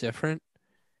so different,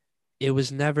 it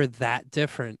was never that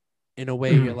different in a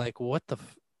way you're mm, like, what the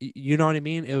you know what I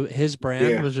mean? His brand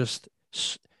yeah, was just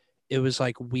it was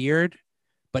like weird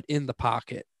but in the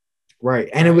pocket, right.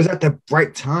 And it was right? at the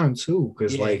right time too,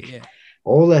 because Yeah, like yeah.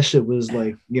 all that shit was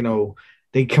like,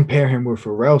 they compare him with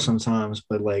Pharrell sometimes,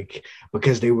 but like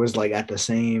because they was like at the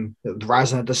same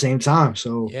rising at the same time.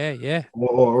 So Yeah, yeah.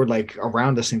 or like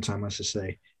around the same time, I should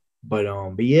say. But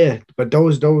yeah, but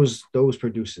those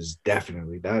producers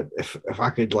definitely that if I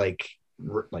could like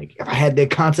if I had their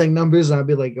contact numbers, I'd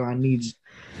be like, oh, I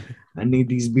need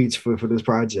these beats for this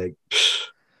project.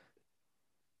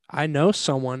 I know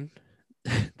someone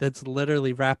that's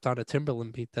literally rapped on a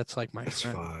Timberland beat that's like my That's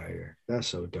friend. fire. That's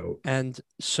so dope. And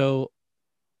so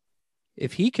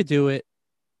if he could do it,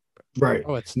 Right.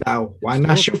 oh, Now, why it's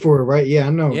not doable. shoot for it, right? Yeah, I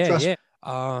know. Yeah, Trust yeah. me.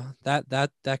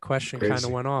 That It's question kind of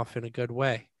crazy. went off in a good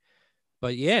way.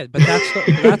 But yeah, but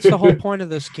that's the whole point of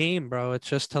this game, bro. It's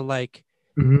just to like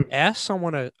Hmm. ask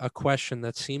someone a question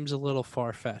that seems a little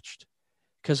far fetched.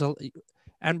 Because,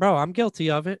 and bro, I'm guilty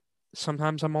of it.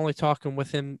 Sometimes I'm only talking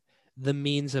within the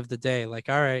means of the day. Like,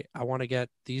 all right, I want to get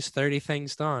these 30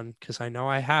 things done because I know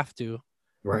I have to.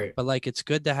 Right. But like, it's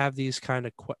good to have these kind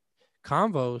of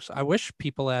convos. I wish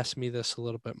people asked me this a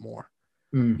little bit more,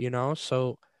 Mm.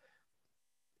 So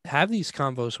have these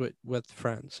convos with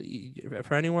friends.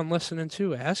 For anyone listening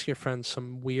to, ask your friends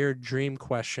some weird dream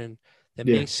question that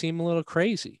Yeah. may seem a little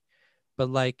crazy, but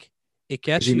like it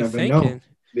Because gets you you never know. thinking.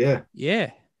 Yeah.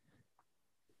 Yeah,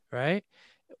 right.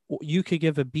 You could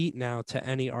give a beat now to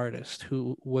any artist.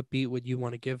 Who? What beat would you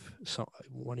want to give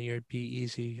one of your Be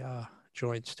Easy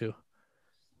joints to?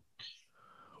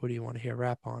 Who do you want to hear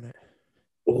rap on it?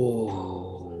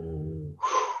 Oh,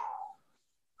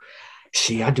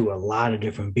 see, I do a lot of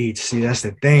different beats. See, that's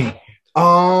the thing.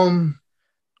 Um,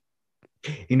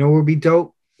 you know what would be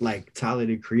dope? Like Tyler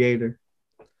the Creator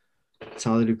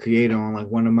on like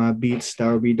one of my beats.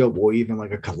 That would be dope, or even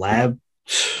like a collab.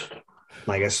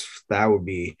 Like that would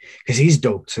be because he's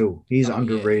dope too. He's Oh yeah, yeah,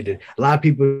 underrated. A lot of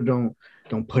people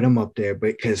don't put him up there,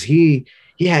 but because he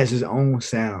has his own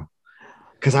sound.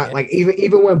 Because I yeah, like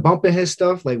even when bumping his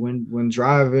stuff, like when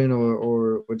driving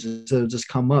or just to just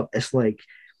come up, it's like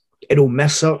it'll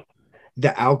mess up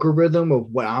the algorithm of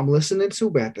what I'm listening to,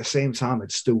 but at the same time,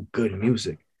 it's still good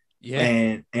music. yeah,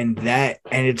 And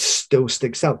it still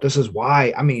sticks out. This is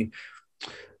why, I mean,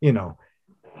 you know,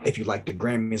 if you like the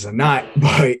Grammys or not,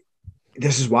 but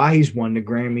this is why he's won the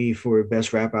Grammy for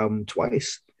best rap album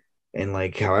twice in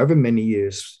like however many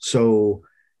years. So,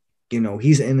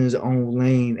 he's in his own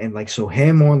lane, and like so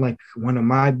him on like one of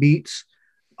my beats,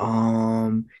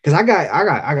 because I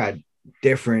got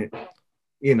different,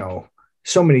 you know,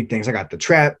 so many things. I got the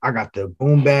trap, I got the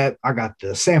boom bap, I got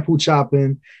the sample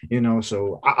chopping,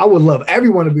 so I would love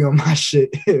everyone to be on my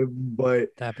shit. but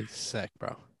that'd be sick,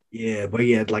 bro. yeah,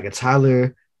 like a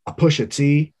Tyler, a Pusha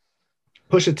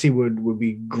T would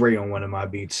be great on one of my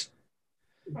beats.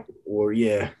 Or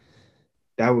yeah,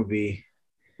 that would be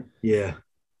yeah.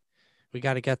 We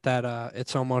got to get that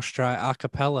It's Almost Dry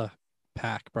acapella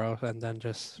pack, bro, and then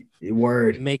just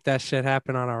Word. make that shit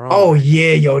happen on our own. Oh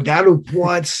yeah, yo, that'll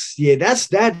what? Yeah, that's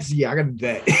yeah, I gotta do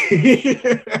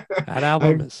that. That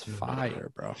album I, is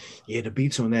fire, bro. yeah, the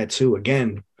beats on that too.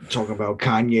 Again, talking about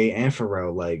Kanye and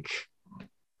Pharrell, like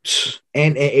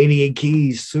and 88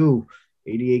 Keys too.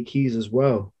 88 Keys as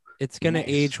well. It's gonna Nice.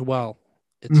 age well.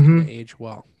 It's gonna Mm-hmm. age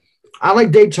well. I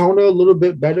like Daytona a little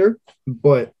bit better,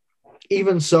 but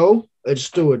even so, it's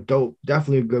still a dope,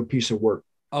 definitely a good piece of work.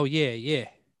 Oh yeah, yeah.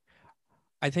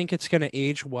 I think it's gonna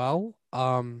age well.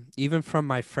 Even from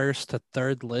my first to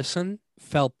third listen,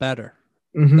 felt better.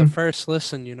 The Mm-hmm. first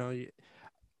listen,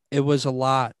 it was a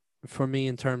lot for me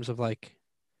in terms of like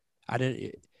I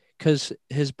didn't because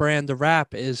his brand of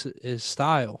rap is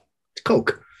style.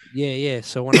 Coke. Yeah, yeah.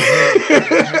 So when I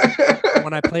heard it,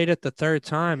 when I played it the third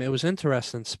time, it was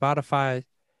interesting. Spotify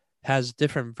has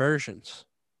different versions.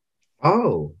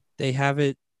 Oh, They have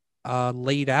it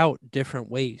laid out different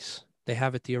ways. They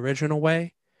have it the original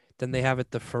way, then they have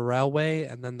it the Pharrell way,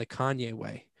 and then the Kanye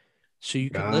way. So you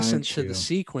could listen got to the you.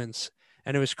 sequence,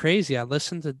 and it was crazy. I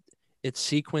listened to it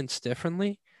sequenced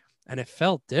differently, and it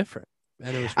felt different,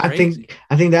 and it was I crazy. think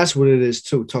I think that's what it is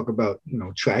too. Talk about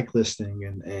track listing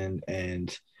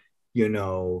and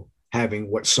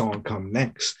having what song come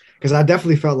next, because I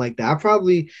definitely felt like that. I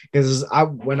probably because I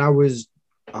when I was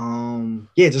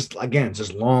yeah, just again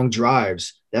just long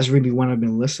drives. That's really when I've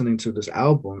been listening to this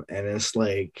album, and it's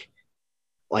like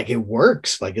it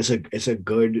works. Like it's a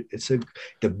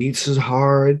the beats is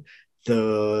hard.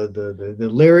 The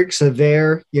lyrics are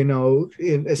there.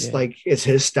 It's Yeah, like it's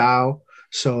his style.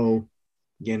 So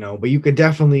but you could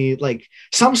definitely like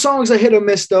some songs are hit or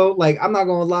miss though. Like I'm not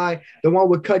gonna lie, the one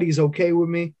with Cuddy's okay with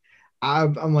me.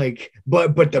 I'm like,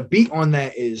 but the beat on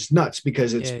that is nuts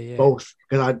because it's yeah, yeah. both.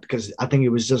 Because I think it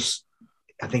was just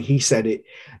I think he said it.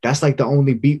 That's like the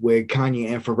only beat where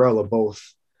Kanye and Pharrell are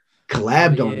both Oh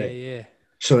collabed on yeah, it. yeah,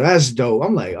 So that's dope.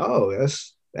 I'm like, oh,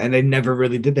 that's and they never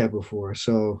really did that before.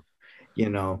 So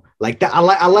like that.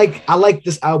 I like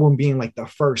this album being like the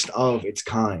first of its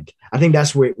kind. I think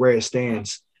that's where it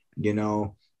stands. You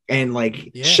know, and like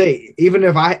yeah, shit. Even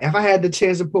if I had the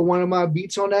chance to put one of my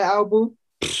beats on that album,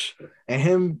 and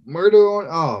him murder on,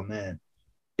 oh man,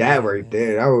 that yeah, right man.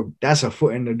 there, that's a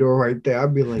foot in the door right there.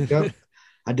 I'd be like, yep,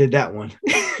 I did that one.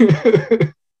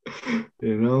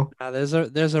 you know? Now, there's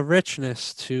a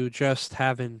richness to just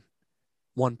having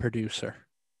one producer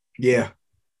Yeah.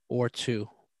 or two.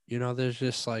 There's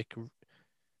just like,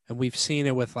 and we've seen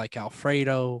it with like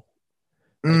Alfredo.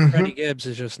 Like Freddie Hmm. Gibbs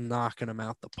is just knocking them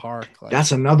out the park. Like,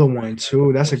 That's another one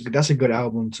too. That's a good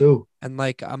album too. and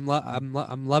like I'm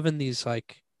loving these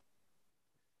like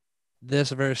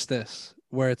this versus this,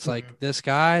 where it's like this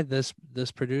guy, this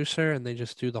producer, and they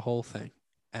just do the whole thing.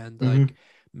 And like Hmm.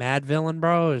 Mad Villain,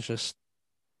 bro, is just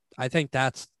I think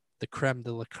that's the creme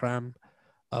de la creme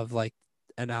of like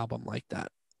an album like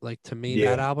that. Like to me,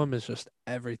 that Yeah. album is just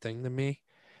everything to me.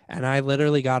 And I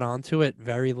literally got onto it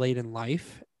very late in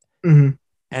life, Hmm.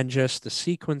 and just the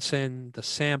sequencing, the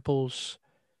samples,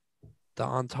 the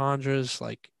entendres,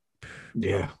 like, bro,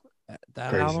 Yeah. that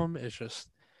Crazy. album is just.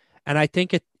 And I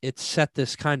think it set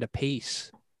this kind of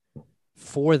pace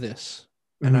for this.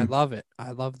 And I Mhm. love it.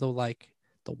 I love the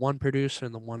one producer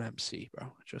and the one MC,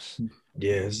 bro. Just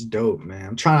Yeah, it's dope, man.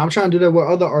 I'm trying to do that with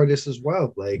other artists as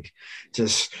well. Like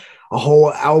just a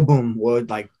whole album with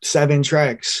like 7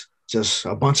 tracks, just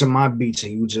a bunch of my beats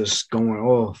and you just going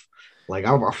off. Like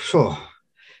oh,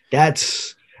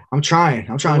 that's I'm trying.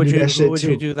 I'm trying to do that who shit would you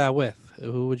too. do that with?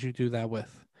 Who would you do that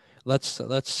with? Let's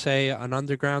say an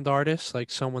underground artist, like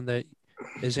someone that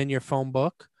is in your phone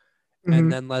book, and Mm-hmm.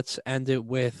 then let's end it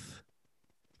with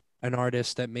an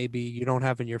artist that maybe you don't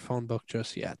have in your phone book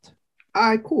just yet. All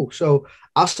right, cool. So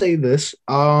I'll say this.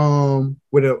 I'll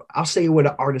say with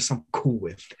an artist I'm cool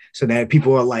with, so that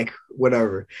people are like,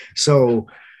 whatever. So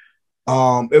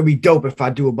it'd be dope if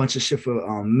I do a bunch of shit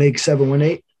for Mig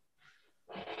 718.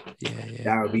 Yeah, yeah,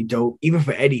 That would be dope. Even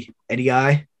for Eddie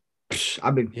I.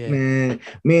 I've been yeah, man,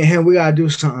 me and him, we gotta do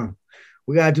something.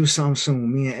 We gotta do something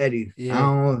soon. Me and Eddie. I yeah.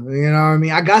 don't, you know what I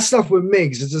mean? I got stuff with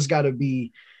Migs. It's just gotta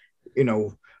be, you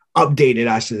know, updated,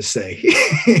 I should say,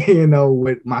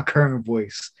 with my current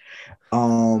voice.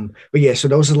 But yeah, so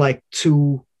those are like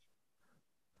two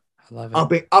I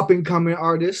love it. up and coming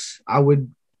artists. I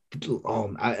could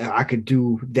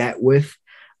do that with.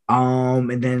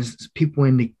 And then people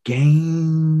in the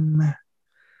game.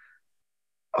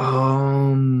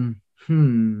 Um,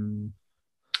 hmm.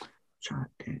 Trying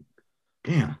to think.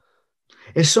 Damn,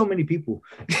 there's so many people.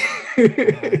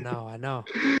 I know, I know.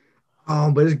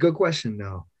 But it's a good question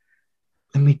though.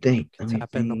 Let me think. Let me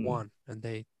Tap into think. one, and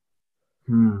they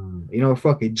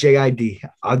Fuck it. JID.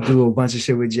 I'll do a bunch of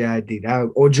shit with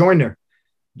JID. Or Joiner.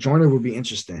 Joiner would be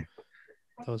interesting.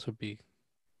 those would be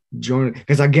Joiner,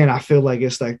 because again, I feel like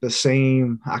it's like the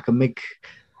same. I can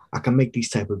make these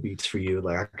type of beats for you.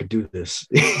 Like I could do this.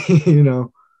 you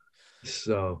know.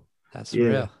 So that's yeah.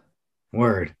 real.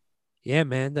 Word. Yeah,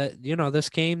 man. That this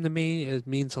game to me it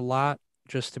means a lot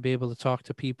just to be able to talk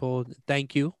to people.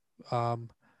 Thank you. Um,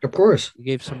 Of course. you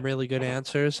gave some really good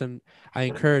answers, and I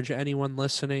encourage anyone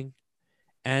listening,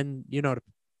 and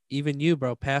even you,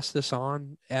 bro, pass this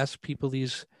on. Ask people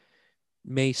these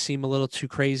may seem a little too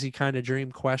crazy kind of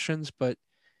dream questions, but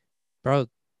bro,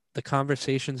 the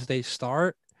conversations they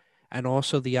start and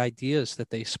also the ideas that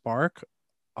they spark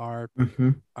are Hmm.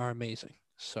 are amazing.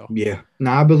 So, Yeah.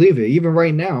 Nah, I believe it. Even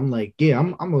right now, I'm like, yeah,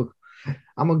 I'm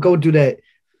gonna go do that.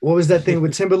 What was that thing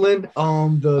with Timberland? The oh,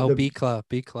 the B Club,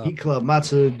 B Club. Heat Club. I'm about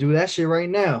to do that shit right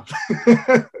now.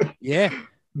 Yeah,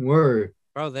 Word.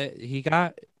 bro, that he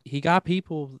got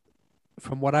people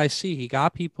from what I see, he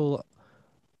got people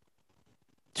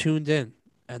tuned in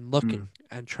and looking Mm,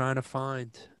 and trying to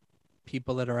find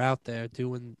people that are out there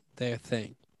doing their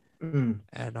thing. mm,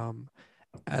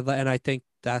 And I think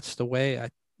that's the way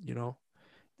you know,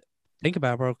 think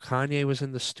about it, bro. Kanye was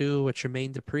in the stew with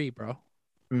Jermaine Dupri, bro.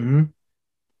 mm-hmm.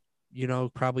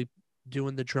 Probably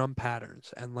doing the drum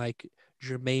patterns and like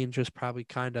Jermaine just probably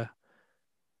kind of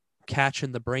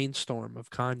catching the brainstorm of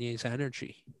Kanye's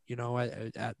energy,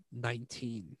 at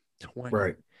 19, 20.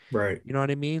 Right. Right. You know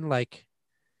what I mean? Like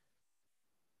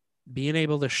being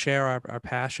able to share our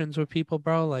passions with people,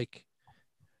 bro, like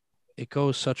it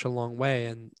goes such a long way.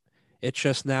 And it's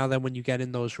just now that when you get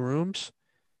in those rooms,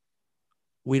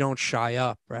 we don't shy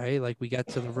up, right? Like we get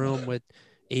to the room with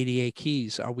 88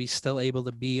 keys. Are we still able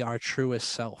to be our truest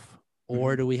self?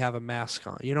 Or Mhm. do we have a mask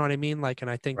on? You know what I mean? Like, and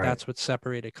I think Right. that's what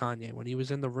separated Kanye. When he was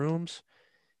in the rooms,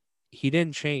 he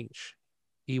didn't change.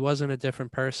 He wasn't a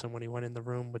different person when he went in the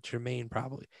room with Jermaine,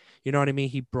 probably. You know what I mean?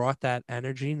 He brought that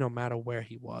energy no matter where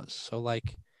he was. So,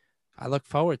 like, I look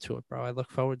forward to it, bro. I look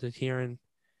forward to hearing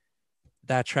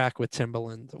that track with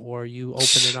Timbaland or you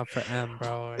opening up for M,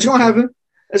 bro. It's gonna happen.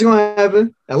 It's gonna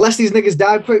happen. Unless these niggas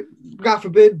die, God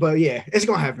forbid. But yeah, it's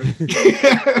gonna happen.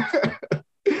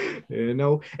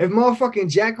 If motherfucking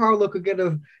Jack Harlow could get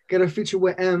a feature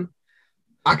with M,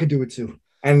 I could do it too.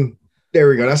 And there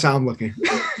we go. That's how I'm looking.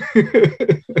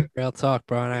 Real talk,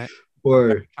 bro. And I'm very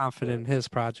Or confident in his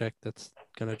project that's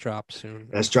gonna drop soon.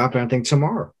 that's dropping, I think,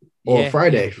 tomorrow or Yeah, yeah,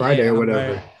 Friday yeah. or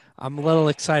whatever. I'm a little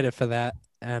excited for that,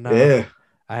 and Yeah,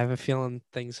 I have a feeling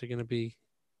things are gonna be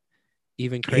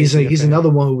even he's a, crazier he's for him. another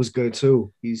one who was good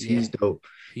too. He's Yeah, he's dope.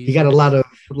 He he's got a a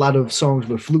lot of songs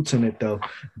with flutes in it though.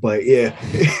 But yeah.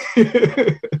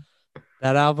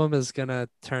 that album is gonna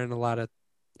turn a lot of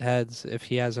heads if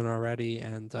he hasn't already,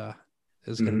 and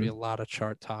there's gonna be a Mhm. lot of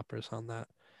chart toppers on that.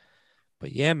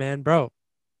 But yeah, man, bro,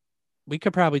 we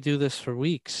could probably do this for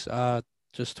weeks,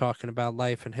 just talking about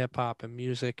life and hip hop and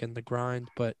music and the grind.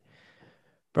 But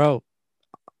bro,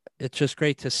 it's just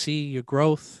great to see your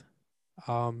growth.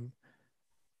 Um,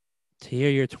 to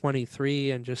hear you're 23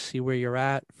 and just see where you're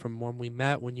at from when we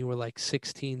met when you were like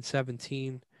 16,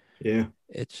 17. Yeah,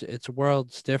 It's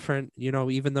worlds different. You know,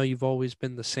 even though you've always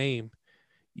been the same,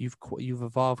 you've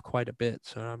evolved quite a bit.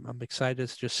 So I'm excited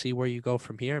to just see where you go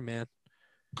from here, man.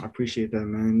 I appreciate that,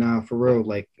 man. Nah, for real.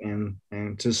 Like, and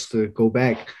just to go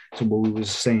back to what we was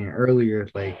saying earlier,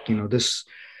 like, this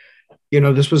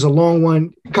was a long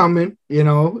one coming,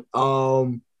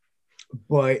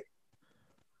 but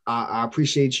I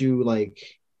appreciate you like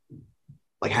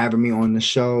having me on the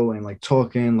show and like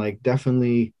talking. Like,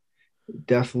 definitely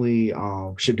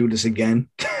should do this again.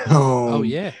 Oh um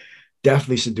yeah,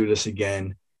 Definitely should do this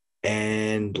again.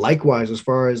 And likewise, as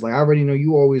far as like I already know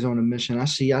you always on a mission. I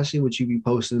see what you be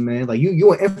posting, man. Like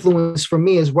you an influence for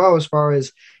me as well, as far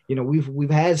as we've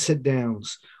had sit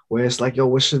downs where it's like, yo,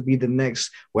 what should be the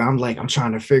next, where I'm like, I'm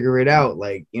trying to figure it out.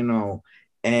 Like, and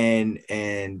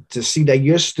to see that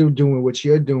you're still doing what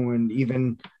you're doing,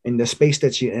 even in the space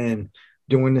that you're in,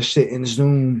 doing the shit in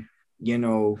Zoom, you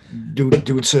know, due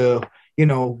to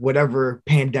whatever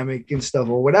pandemic and stuff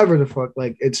or whatever the fuck.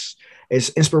 Like it's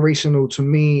inspirational to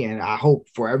me, and I hope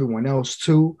for everyone else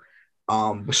too.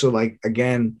 So like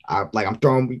again, I'm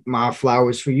throwing my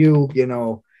flowers for you.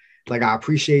 Like I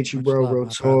appreciate you, much bro. love, Real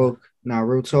my brother. talk. Nah,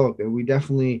 real talk. And we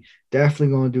definitely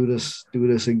gonna do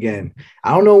this again.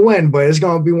 I don't know when, but it's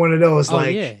gonna be one of those. Oh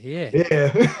Like, yeah, yeah,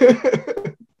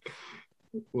 yeah.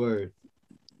 Word.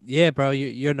 yeah, bro.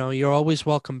 You know you're always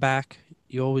welcome back.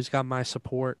 You always got my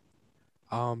support.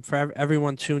 For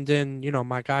everyone tuned in, you know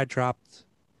my guy dropped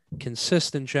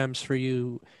consistent gems for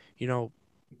you. You know,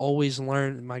 always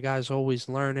learn. My guy's always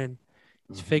learning.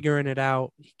 He's Mhm. figuring it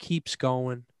out. He keeps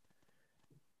going.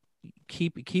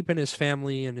 Keeping his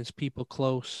family and his people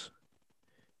close.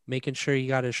 Making sure he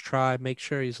got his tribe. Make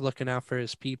sure he's looking out for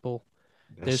his people.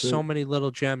 There's That's so it. many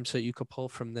little gems that you could pull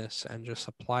from this and just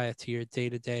apply it to your day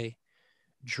to day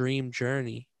dream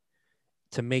journey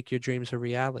to make your dreams a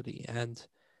reality. And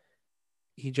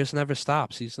he just never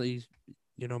stops. He's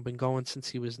been going since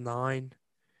he was 9.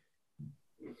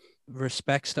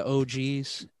 Respects the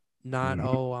OGs. Not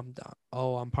Mhm.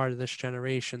 I'm part of this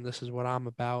generation. This is what I'm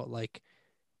about. Like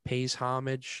pays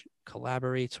homage,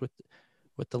 collaborates with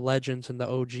the legends and the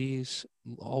OGs.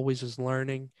 Always is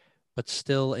learning, but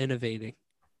still innovating.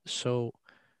 So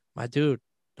my dude,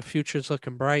 the future's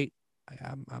looking bright.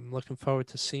 I'm looking forward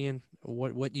to seeing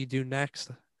what you do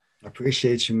next. I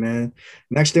appreciate you, man.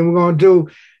 Next thing we're gonna do,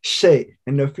 shit.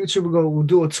 In the future, we'll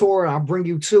do a tour. I'll bring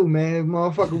you too, man.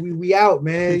 Motherfucker, we out,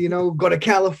 man. Go to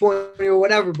California or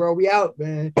whatever, bro. We out,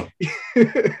 man.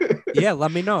 Yeah,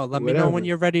 let me know. Let me know when Whatever.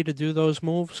 you're ready to do those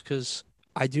moves, because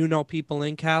I do know people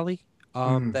in Cali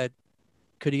Mm, that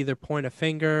could either point a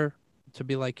finger to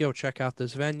be like, yo, check out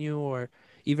this venue, or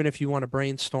even if you want to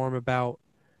brainstorm about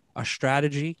a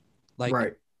strategy, like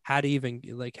right. how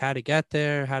to get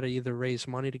there, how to either raise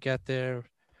money to get there,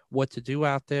 what to do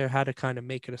out there, how to kind of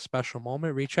make it a special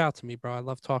moment, reach out to me, bro. I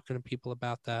love talking to people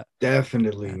about that.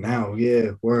 Definitely. And Now,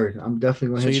 yeah, word. I'm definitely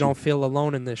gonna so you hit you. don't feel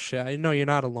alone in this shit. I know you're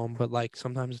not alone, but like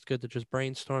sometimes it's good to just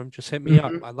brainstorm. Just hit me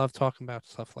up. Mhm. I love talking about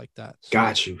stuff like that. So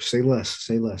Got you. Say less.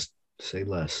 Say less. Say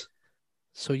less.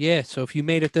 so yeah, so if you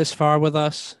made it this far with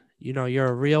us, you know, you're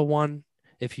a real one.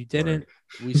 If you didn't,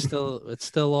 Word. it's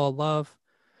still all love.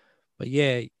 But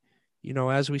yeah, you know,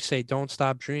 as we say, don't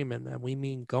stop dreaming, and we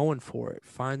mean going for it,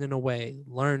 finding a way,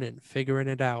 learning, figuring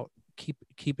it out,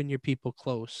 keeping your people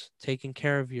close, taking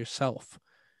care of yourself,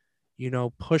 you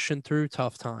know, pushing through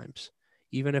tough times.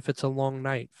 Even if it's a long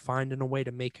night, finding a way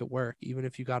to make it work, even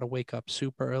if you got to wake up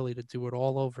super early to do it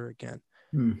all over again.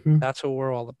 Hmm. That's what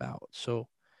we're all about. So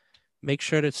make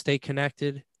sure to stay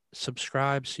connected,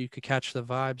 subscribe so you could catch the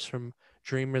vibes from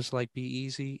Dreamers Like Be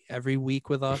Easy every week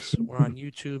with us. We're on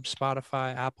YouTube,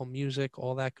 Spotify, Apple Music,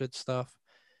 all that good stuff.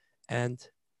 And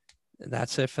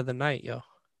that's it for the night, yo.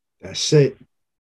 That's it.